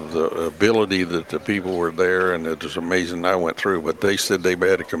lot of the ability that the people were there, and it was amazing I went through. But they said they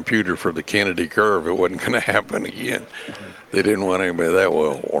had a computer for the Kennedy curve. It wasn't going to happen again. Mm-hmm. They didn't want anybody that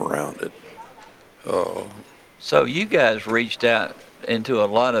well-rounded. So you guys reached out into a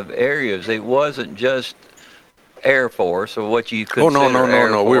lot of areas. It wasn't just Air Force or what you consider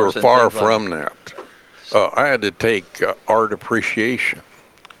no. We were far from that. I had to take art appreciation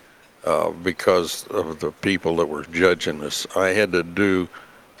because of the people that were judging us. I had to do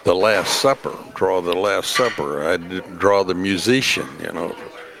the Last Supper, draw the Last Supper. I had to draw the musician,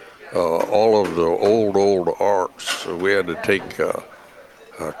 all of the old arts. So we had to take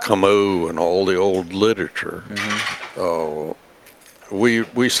Camus and all the old literature. Mm-hmm.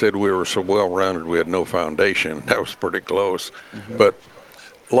 We said we were so well-rounded we had no foundation. That was pretty close. Mm-hmm. But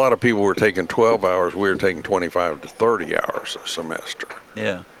a lot of people were taking 12 hours. We were taking 25 to 30 hours a semester.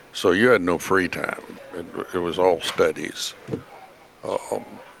 Yeah. So you had no free time. It was all studies.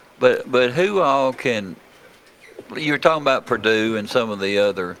 But who all can – you were talking about Purdue and some of the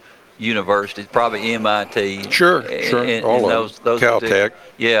other universities, probably MIT. Sure. All of them. Caltech.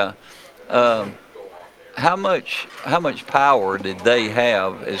 Yeah. How much power did they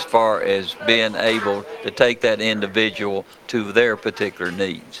have as far as being able to take that individual to their particular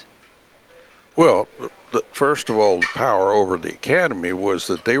needs? Well, first of all, the power over the Academy was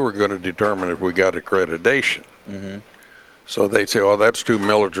that they were going to determine if we got accreditation. Mm-hmm. So they'd say, oh, that's too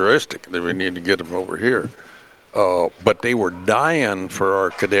militaristic. We need to get them over here. But they were dying for our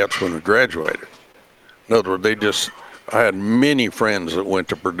cadets when we graduated. In other words, I had many friends that went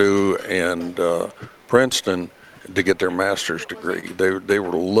to Purdue and Princeton to get their master's degree. They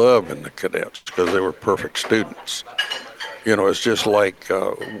were loving the cadets because they were perfect students. It's just like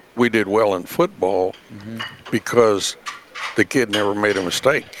we did well in football because the kid never made a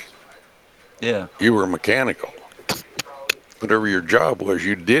mistake. Yeah. You were mechanical. Whatever your job was,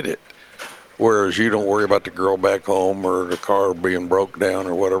 you did it. Whereas you don't worry about the girl back home or the car being broke down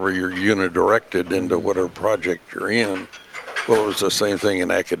or whatever. You're unit-directed into whatever project you're in. Well, it was the same thing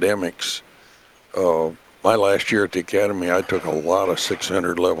in academics. my last year at the academy, I took a lot of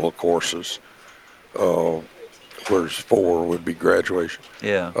 600 level courses, whereas 4 would be graduation.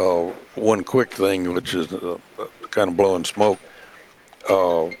 Yeah. One quick thing, which is kind of blowing smoke.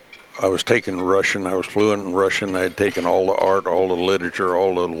 I was taking Russian. I was fluent in Russian. I had taken all the art, all the literature,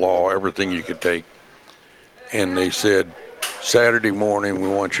 all the law, everything you could take. And they said, Saturday morning, we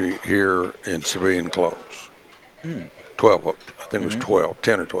want you here in civilian clothes. 12, I think it was 12,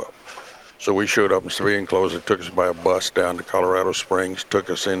 10 or 12. So we showed up in civilian clothes. It took us by a bus down to Colorado Springs, took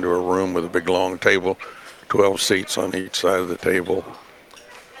us into a room with a big long table, 12 seats on each side of the table.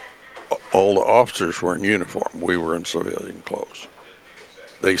 All the officers were in uniform. We were in civilian clothes.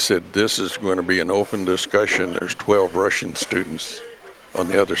 They said, this is going to be an open discussion. There's 12 Russian students on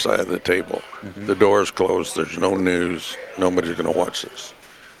the other side of the table. The door is closed. There's no news. Nobody's going to watch this.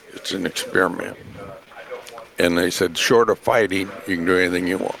 It's an experiment. And they said, short of fighting, you can do anything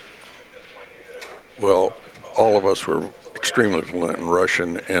you want. Well, all of us were extremely fluent in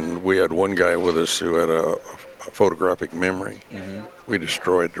Russian, and we had one guy with us who had a photographic memory. We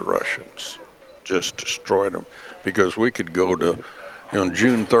destroyed the Russians, just destroyed them, because we could go to, on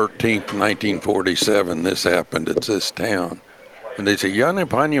June 13th, 1947, this happened at this town. And they say, "Я не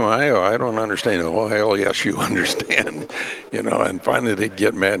понимаю, I don't understand." Oh, hell yes, you understand. And finally they'd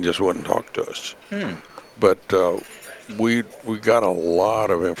get mad and just wouldn't talk to us. But we got a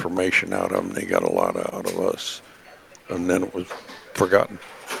lot of information out of them. They got a lot out of us. And then it was forgotten.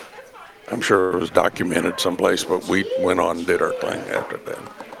 I'm sure it was documented someplace, but we went on and did our thing after that.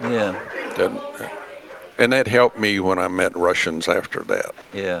 Yeah. And that helped me when I met Russians after that.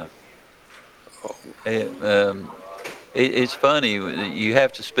 Yeah. It's funny. You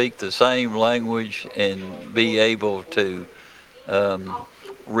have to speak the same language and be able to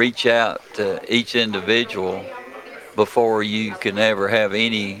reach out to each individual before you can ever have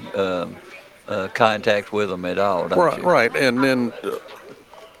any contact with them at all, don't you? Right. And then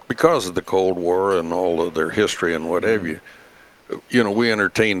because of the Cold War and all of their history and what have you, we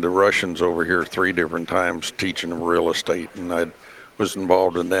entertained the Russians over here 3 different times teaching them real estate, and I was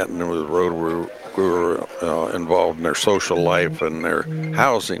involved in that, and there was a road we were involved in their social life and their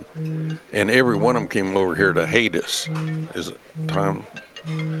housing, and every one of them came over here to hate us. Is it Tom?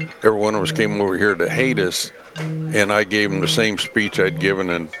 Every one of us came over here to hate us, and I gave them the same speech I'd given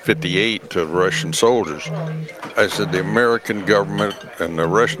in '58 to Russian soldiers. I said, the American government and the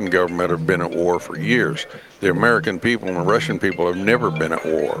Russian government have been at war for years. The American people and the Russian people have never been at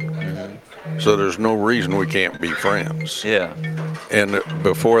war. So there's no reason we can't be friends. Yeah. And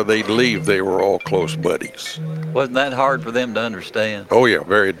before they'd leave, they were all close buddies. Wasn't that hard for them to understand? Oh, yeah,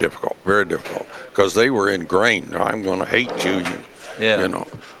 very difficult, because they were ingrained. I'm going to hate you,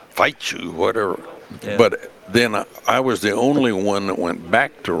 fight you, whatever. Yeah. But then I was the only one that went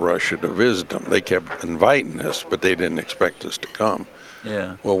back to Russia to visit them. They kept inviting us, but they didn't expect us to come.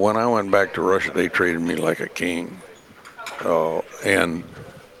 Yeah. Well, when I went back to Russia, they treated me like a king. And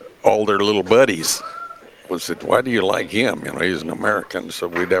all their little buddies said, "Why do you like him? He's an American." So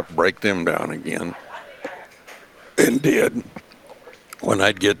we'd have to break them down again. And did. When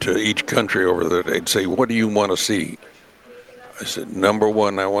I'd get to each country over there, they'd say, "What do you want to see?" I said, "Number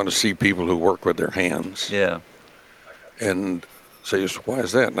one, I want to see people who work with their hands." Yeah. And say, "Why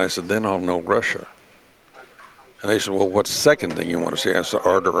is that?" And I said, "Then I'll know Russia." And they said, "Well, what's the second thing you want to see?" I said,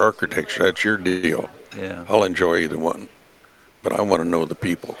 "Art or architecture. That's your deal. Yeah. I'll enjoy either one. But I want to know the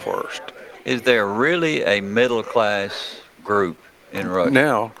people first." Is there really a middle class group in Russia?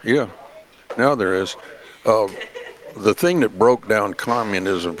 Now, yeah. Now there is. The thing that broke down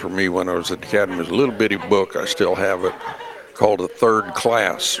communism for me when I was at the academy was a little bitty book. I still have it, called The Third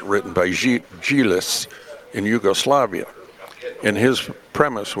Class, written by Gilis in Yugoslavia. And his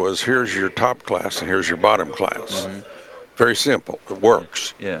premise was, here's your top class and here's your bottom class. Very simple. It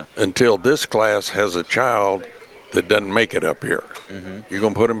works. Yeah. Until this class has a child that doesn't make it up here. You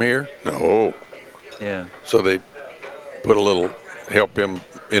gonna put him here? No. Yeah. So they put a little, help him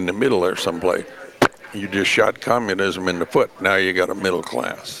in the middle there someplace. You just shot communism in the foot. Now you got a middle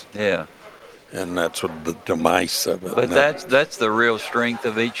class. Yeah. And that's what the demise of it. But that's the real strength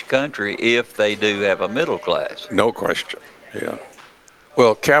of each country if they do have a middle class. No question. Yeah.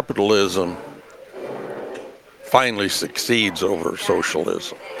 Well, capitalism finally succeeds over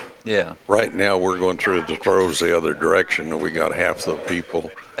socialism. Yeah. Right now we're going through the throes the other direction, and we got half the people.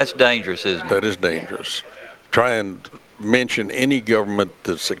 That's dangerous, isn't it? That is dangerous. Try and mention any government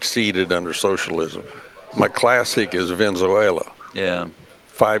that succeeded under socialism. My classic is Venezuela. Yeah.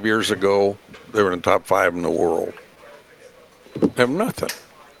 5 years ago, they were in the top 5 in the world. They have nothing.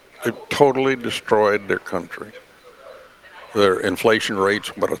 They've totally destroyed their country. Their inflation rate's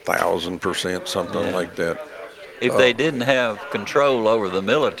about 1,000%, something like that. If they didn't have control over the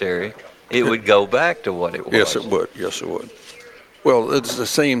military, it would go back to what it was. Yes, it would. Yes, it would. Well, it's the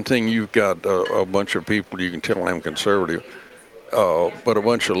same thing. You've got a bunch of people, you can tell I'm conservative, but a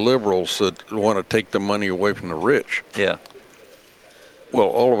bunch of liberals that want to take the money away from the rich. Yeah. Well,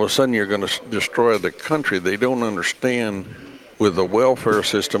 all of a sudden you're going to destroy the country. They don't understand with the welfare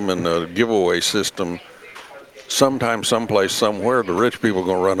system and the giveaway system, sometime, someplace, somewhere, the rich people are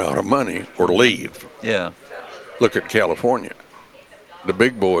going to run out of money or leave. Yeah. Look at California. The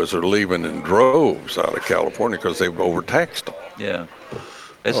big boys are leaving in droves out of California because they've overtaxed them. Yeah.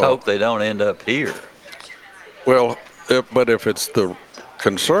 Let's hope they don't end up here. Well, but if it's the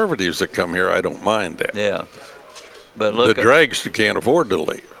conservatives that come here, I don't mind that. Yeah. But look, the dregs can't afford to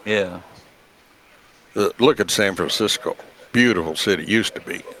leave. Yeah. Look at San Francisco. Beautiful city, used to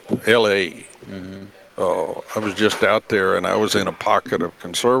be. L.A. Mm-hmm. I was just out there, and I was in a pocket of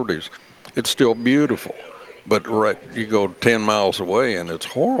conservatives. It's still beautiful. But you go 10 miles away, and it's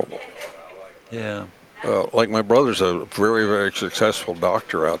horrible. Yeah. Like my brother's a very, very successful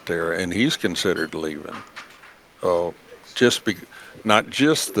doctor out there, and he's considered leaving. Not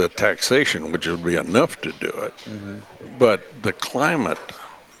just the taxation, which would be enough to do it, but the climate,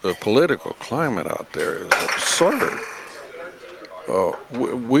 the political climate out there is absurd.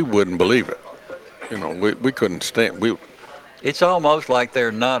 We wouldn't believe it. You know, we couldn't stand. It's almost like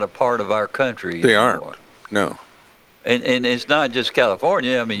they're not a part of our country They anymore. aren't. No. And it's not just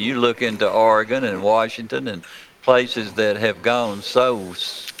California. I mean, you look into Oregon and Washington and places that have gone so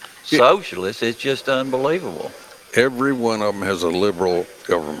socialist, it's just unbelievable. Every one of them has a liberal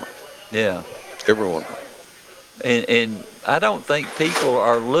government. Yeah. Every one of them. And I don't think people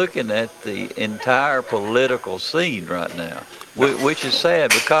are looking at the entire political scene right now, which is sad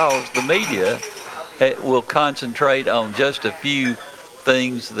because the media will concentrate on just a few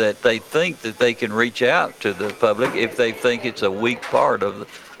things that they think that they can reach out to the public if they think it's a weak part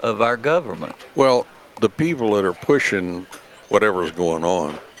of our government. Well, the people that are pushing whatever's going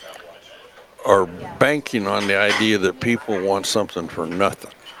on are banking on the idea that people want something for nothing.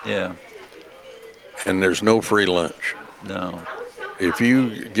 Yeah. And there's no free lunch. No. If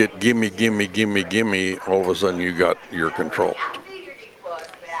you get gimme, all of a sudden you're controlled.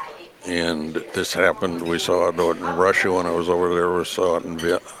 And this happened, we saw it in Russia when I was over there, we saw it in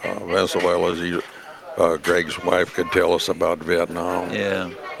Venezuela. Greg's wife could tell us about Vietnam. Yeah.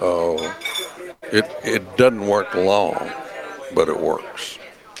 It doesn't work long, but it works.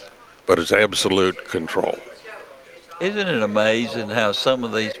 But it's absolute control. Isn't it amazing how some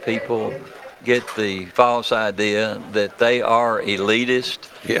of these people get the false idea that they are elitist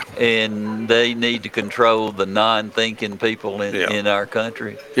and they need to control the non-thinking people in our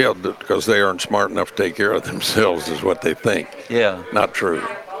country? Yeah, because they aren't smart enough to take care of themselves is what they think. Yeah. Not true.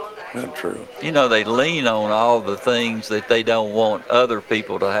 Not true. You know, they lean on all the things that they don't want other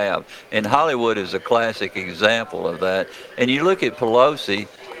people to have. And Hollywood is a classic example of that. And you look at Pelosi,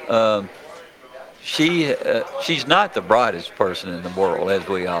 she's not the brightest person in the world, as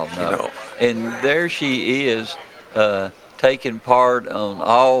we all know. No. And there she is taking part on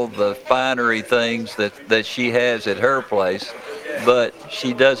all the finery things that she has at her place, but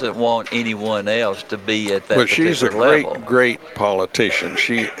she doesn't want anyone else to be at that But she's a level. great politician.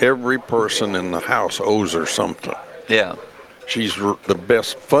 Every person in the House owes her something. Yeah. She's the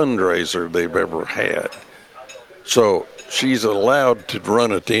best fundraiser they've ever had. So she's allowed to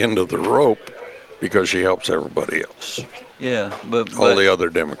run at the end of the rope because she helps everybody else. Yeah, but all the other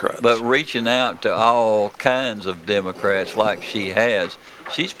Democrats. But reaching out to all kinds of Democrats like she has,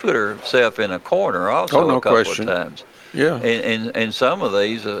 she's put herself in a corner also no a couple question. of times. Yeah. And some of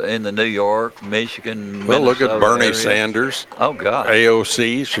these in the New York, Michigan, Well, look at Bernie area. Sanders. Oh, God.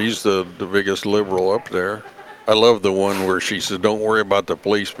 AOC, she's the biggest liberal up there. I love the one where she says, don't worry about the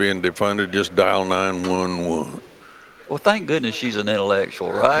police being defunded, just dial 911. Well, thank goodness she's an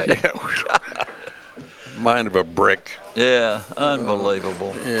intellectual, right? Yeah. Mind of a brick. Yeah,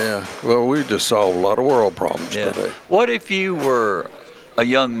 unbelievable. Yeah, well, we just solved a lot of world problems today. What if you were a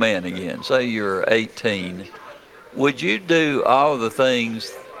young man again, say you're 18, would you do all the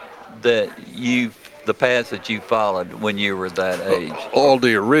things that the path that you followed when you were that age? All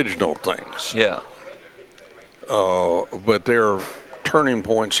the original things. Yeah. But there are turning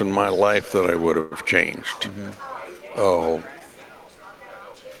points in my life that I would have changed.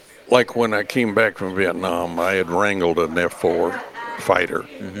 Like when I came back from Vietnam, I had wrangled an F-4 fighter.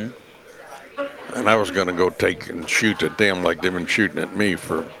 And I was going to go take and shoot at them like they've been shooting at me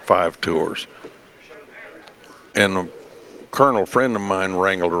for 5 tours. And a colonel friend of mine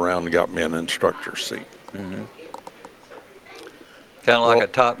wrangled around and got me an instructor's seat. Kind of like a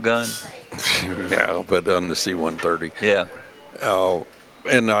Top Gun. Yeah, but on the C-130. Yeah.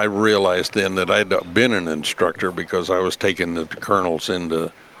 And I realized then that I'd been an instructor because I was taking the colonels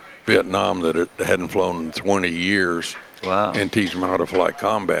into Vietnam that hadn't flown in 20 years. Wow. And teach them how to fly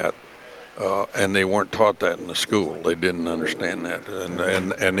combat. And they weren't taught that in the school. They didn't understand that.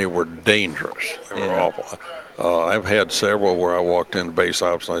 And they were dangerous. They were awful. I've had several where I walked into base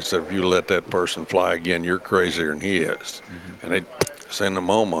ops and I said, if you let that person fly again, you're crazier than he is. Mm-hmm. And they send them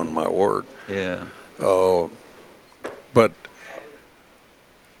home on my word. Yeah. But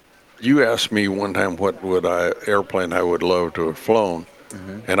you asked me one time what airplane I would love to have flown.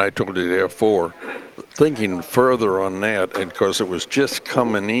 Mm-hmm. And I told you the F-4. Thinking further on that, and because it was just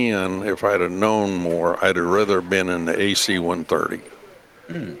coming in, if I'd have known more, I'd have rather been in the AC-130,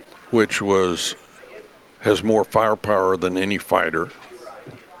 which has more firepower than any fighter,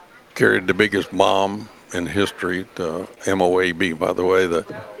 carried the biggest bomb in history, the MOAB. By the way, the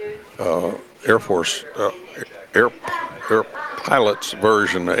Air Force air pilots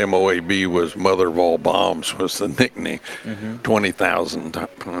version of MOAB was Mother of All Bombs was the nickname, 20,000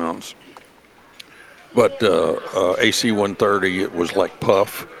 pounds. But AC-130, it was like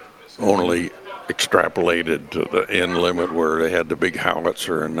Puff, only extrapolated to the end limit where they had the big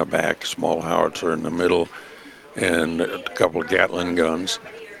howitzer in the back, small howitzer in the middle, and a couple of Gatling guns.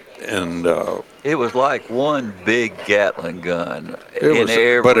 And it was like one big Gatling gun in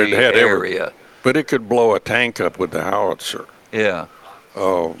every area. But it could blow a tank up with the howitzer. Yeah.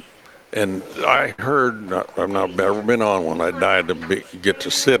 And I heard, I've never been on one. I died to get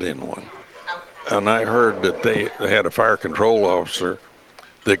to sit in one. And I heard that they had a fire control officer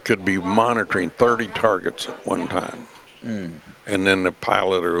that could be monitoring 30 targets at one time. And then the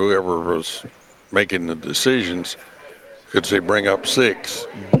pilot or whoever was making the decisions could say, bring up 6,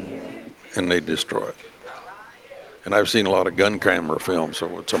 and they destroy it. And I've seen a lot of gun camera films,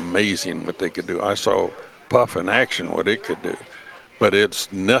 so it's amazing what they could do. I saw Puff in action, what it could do. But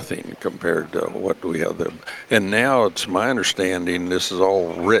it's nothing compared to what we have there. And now it's my understanding, this is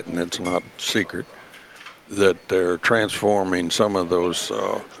all written, it's not secret, that they're transforming some of those,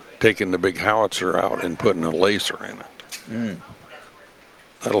 taking the big howitzer out and putting a laser in it.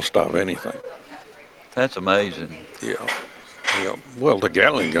 That'll stop anything. That's amazing. Yeah. Well, the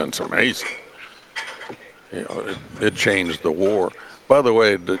Gatling gun's amazing. It changed the war. By the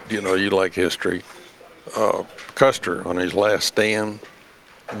way, you like history. Custer, on his last stand,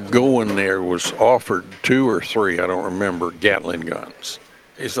 going there was offered 2 or 3, I don't remember, Gatling guns.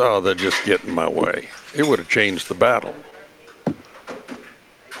 He said, they'll just get in my way. It would have changed the battle.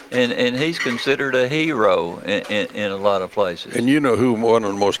 And he's considered a hero in a lot of places. And you know who one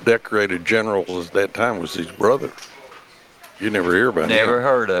of the most decorated generals at that time was his brother. You never hear about him. Never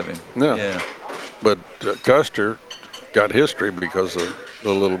heard of him. No. Yeah. But Custer got history because of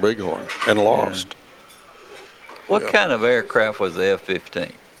the Little Bighorn and lost. Yeah. What kind of aircraft was the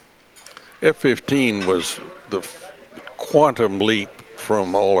F-15? F-15 was the quantum leap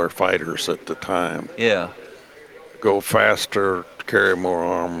from all our fighters at the time. Yeah. Go faster, carry more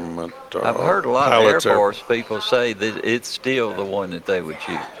armament. I've heard a lot of Air Force people say that it's still the one that they would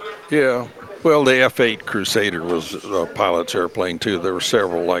choose. Yeah. Well, the F-8 Crusader was a pilot's airplane, too. There were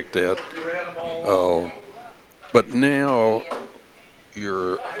several like that. But now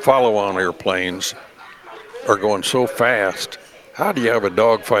your follow-on airplanes are going so fast. How do you have a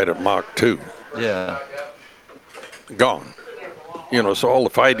dogfight at Mach 2? Yeah. Gone. So all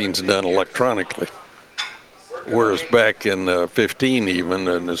the fighting's done electronically. Whereas back in 15 even,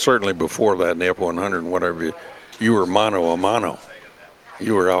 and certainly before that in the F-100 and whatever, you were mano a mano.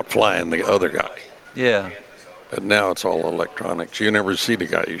 You were out flying the other guy. Yeah. But now it's all electronics. You never see the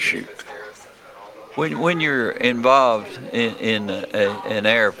guy you shoot. When you're involved in an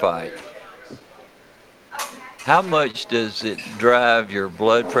air fight, how much does it drive your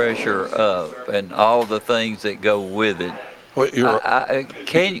blood pressure up and all the things that go with it? Well,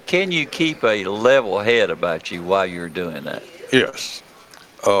 can you keep a level head about you while you're doing that? Yes.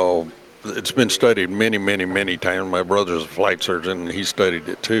 It's been studied many, many, many times. My brother's a flight surgeon, and he studied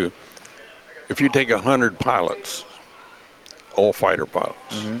it too. If you take 100 pilots, all fighter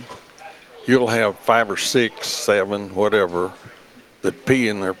pilots, you'll have 5 or 6, 7, whatever, that pee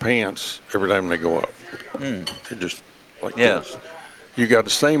in their pants every time they go up. They're just like this. You got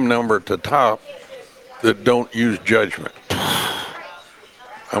the same number at the top that don't use judgment.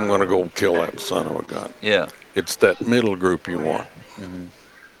 I'm going to go kill that son of a gun. Yeah. It's that middle group you want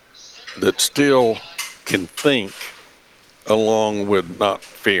that still can think along with not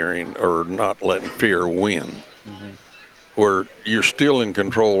fearing or not letting fear win, where you're still in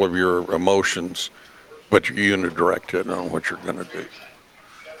control of your emotions, but you're unidirected on what you're going to do.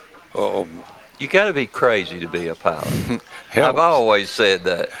 You got to be crazy to be a pilot. I've always said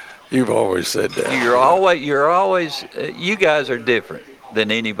that. You've always said that. You're always. You guys are different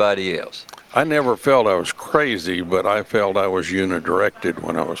than anybody else. I never felt I was crazy, but I felt I was unidirected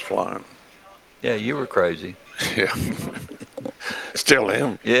when I was flying. Yeah, you were crazy. Yeah. Still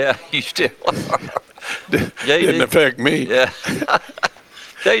am. Yeah, you still are. Didn't affect me. Yeah.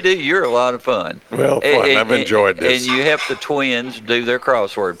 JD, you're a lot of fun. Well, fun. I've enjoyed this. And you help the twins do their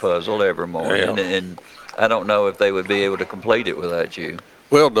crossword puzzle every morning. Yeah. And I don't know if they would be able to complete it without you.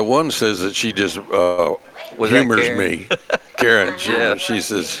 Well, the one says that she just humors me. Karen, she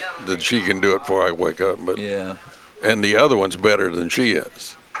says that she can do it before I wake up. But yeah. And the other one's better than she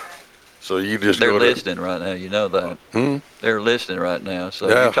is. So you just They're listening right now. You know that. They're listening right now. So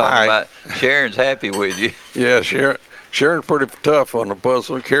you're talking about Sharon's happy with you. Yeah, Sharon's pretty tough on the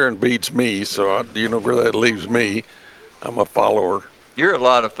puzzle. Karen beats me, so you know where that leaves me. I'm a follower. You're a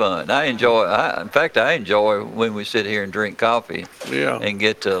lot of fun. I enjoy when we sit here and drink coffee. Yeah. And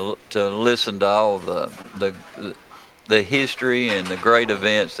get to listen to all the history and the great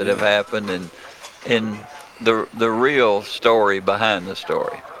events that have happened and the real story behind the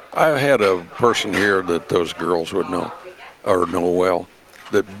story. I had a person here that those girls would know well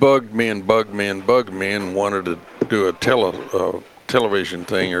that bugged me and wanted to do a television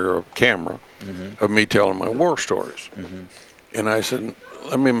thing or a camera of me telling my war stories. Mm-hmm. And I said,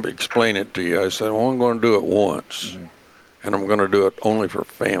 let me explain it to you. I said, well, I'm going to do it once, and I'm going to do it only for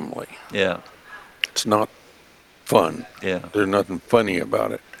family. Yeah. It's not fun. Yeah. There's nothing funny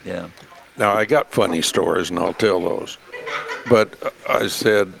about it. Yeah. Now, I got funny stories, and I'll tell those. But I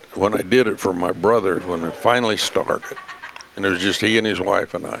said, when I did it for my brother, when it finally started, and it was just he and his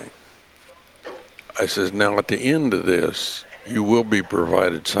wife and I said, now at the end of this, you will be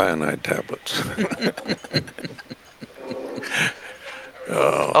provided cyanide tablets.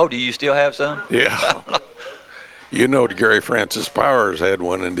 Do you still have some? Yeah. You know, Gary Francis Powers had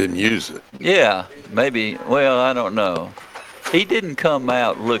one and didn't use it. Yeah, maybe. Well, I don't know. He didn't come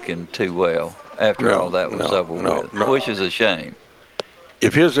out looking too well after all that was over with, which is a shame.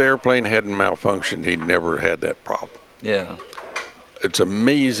 If his airplane hadn't malfunctioned, he'd never had that problem. Yeah. It's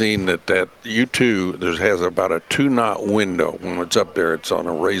amazing that U-2 has about a 2-knot window. When it's up there, it's on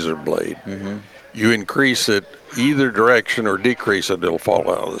a razor blade. Mm-hmm. You increase it either direction or decrease it, it'll fall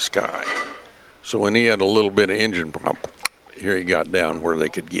out of the sky. So when he had a little bit of engine problem, here he got down where they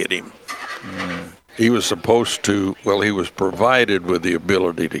could get him. Mm. He was he was provided with the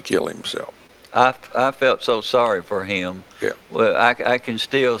ability to kill himself. I felt so sorry for him. Yeah. Well, I can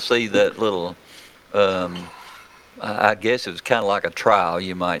still see that little, I guess it was kind of like a trial,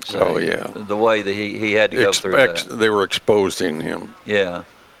 you might say. Oh, yeah. The way that he had to go through that. They were exposing him. Yeah.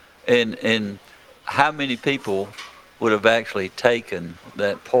 And how many people would have actually taken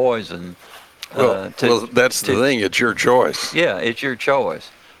that poison? Well, that's the thing. It's your choice. Yeah, it's your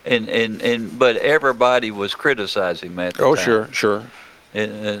choice. But everybody was criticizing him at the time. Sure.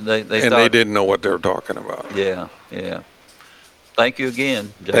 And they didn't know what they were talking about. Yeah. Thank you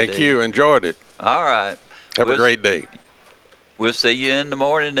again, JD. Thank you. Enjoyed it. All right. Have a great day. We'll see you in the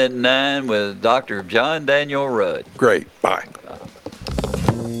morning at 9 with Dr. John Daniel Rudd. Great. Bye.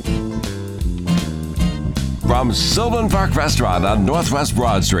 From Sylvan Park Restaurant on Northwest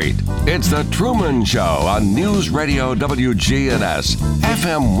Broad Street, it's The Truman Show on News Radio WGNS,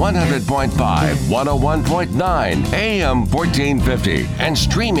 FM 100.5, 101.9, AM 1450, and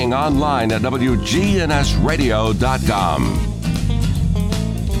streaming online at WGNSradio.com.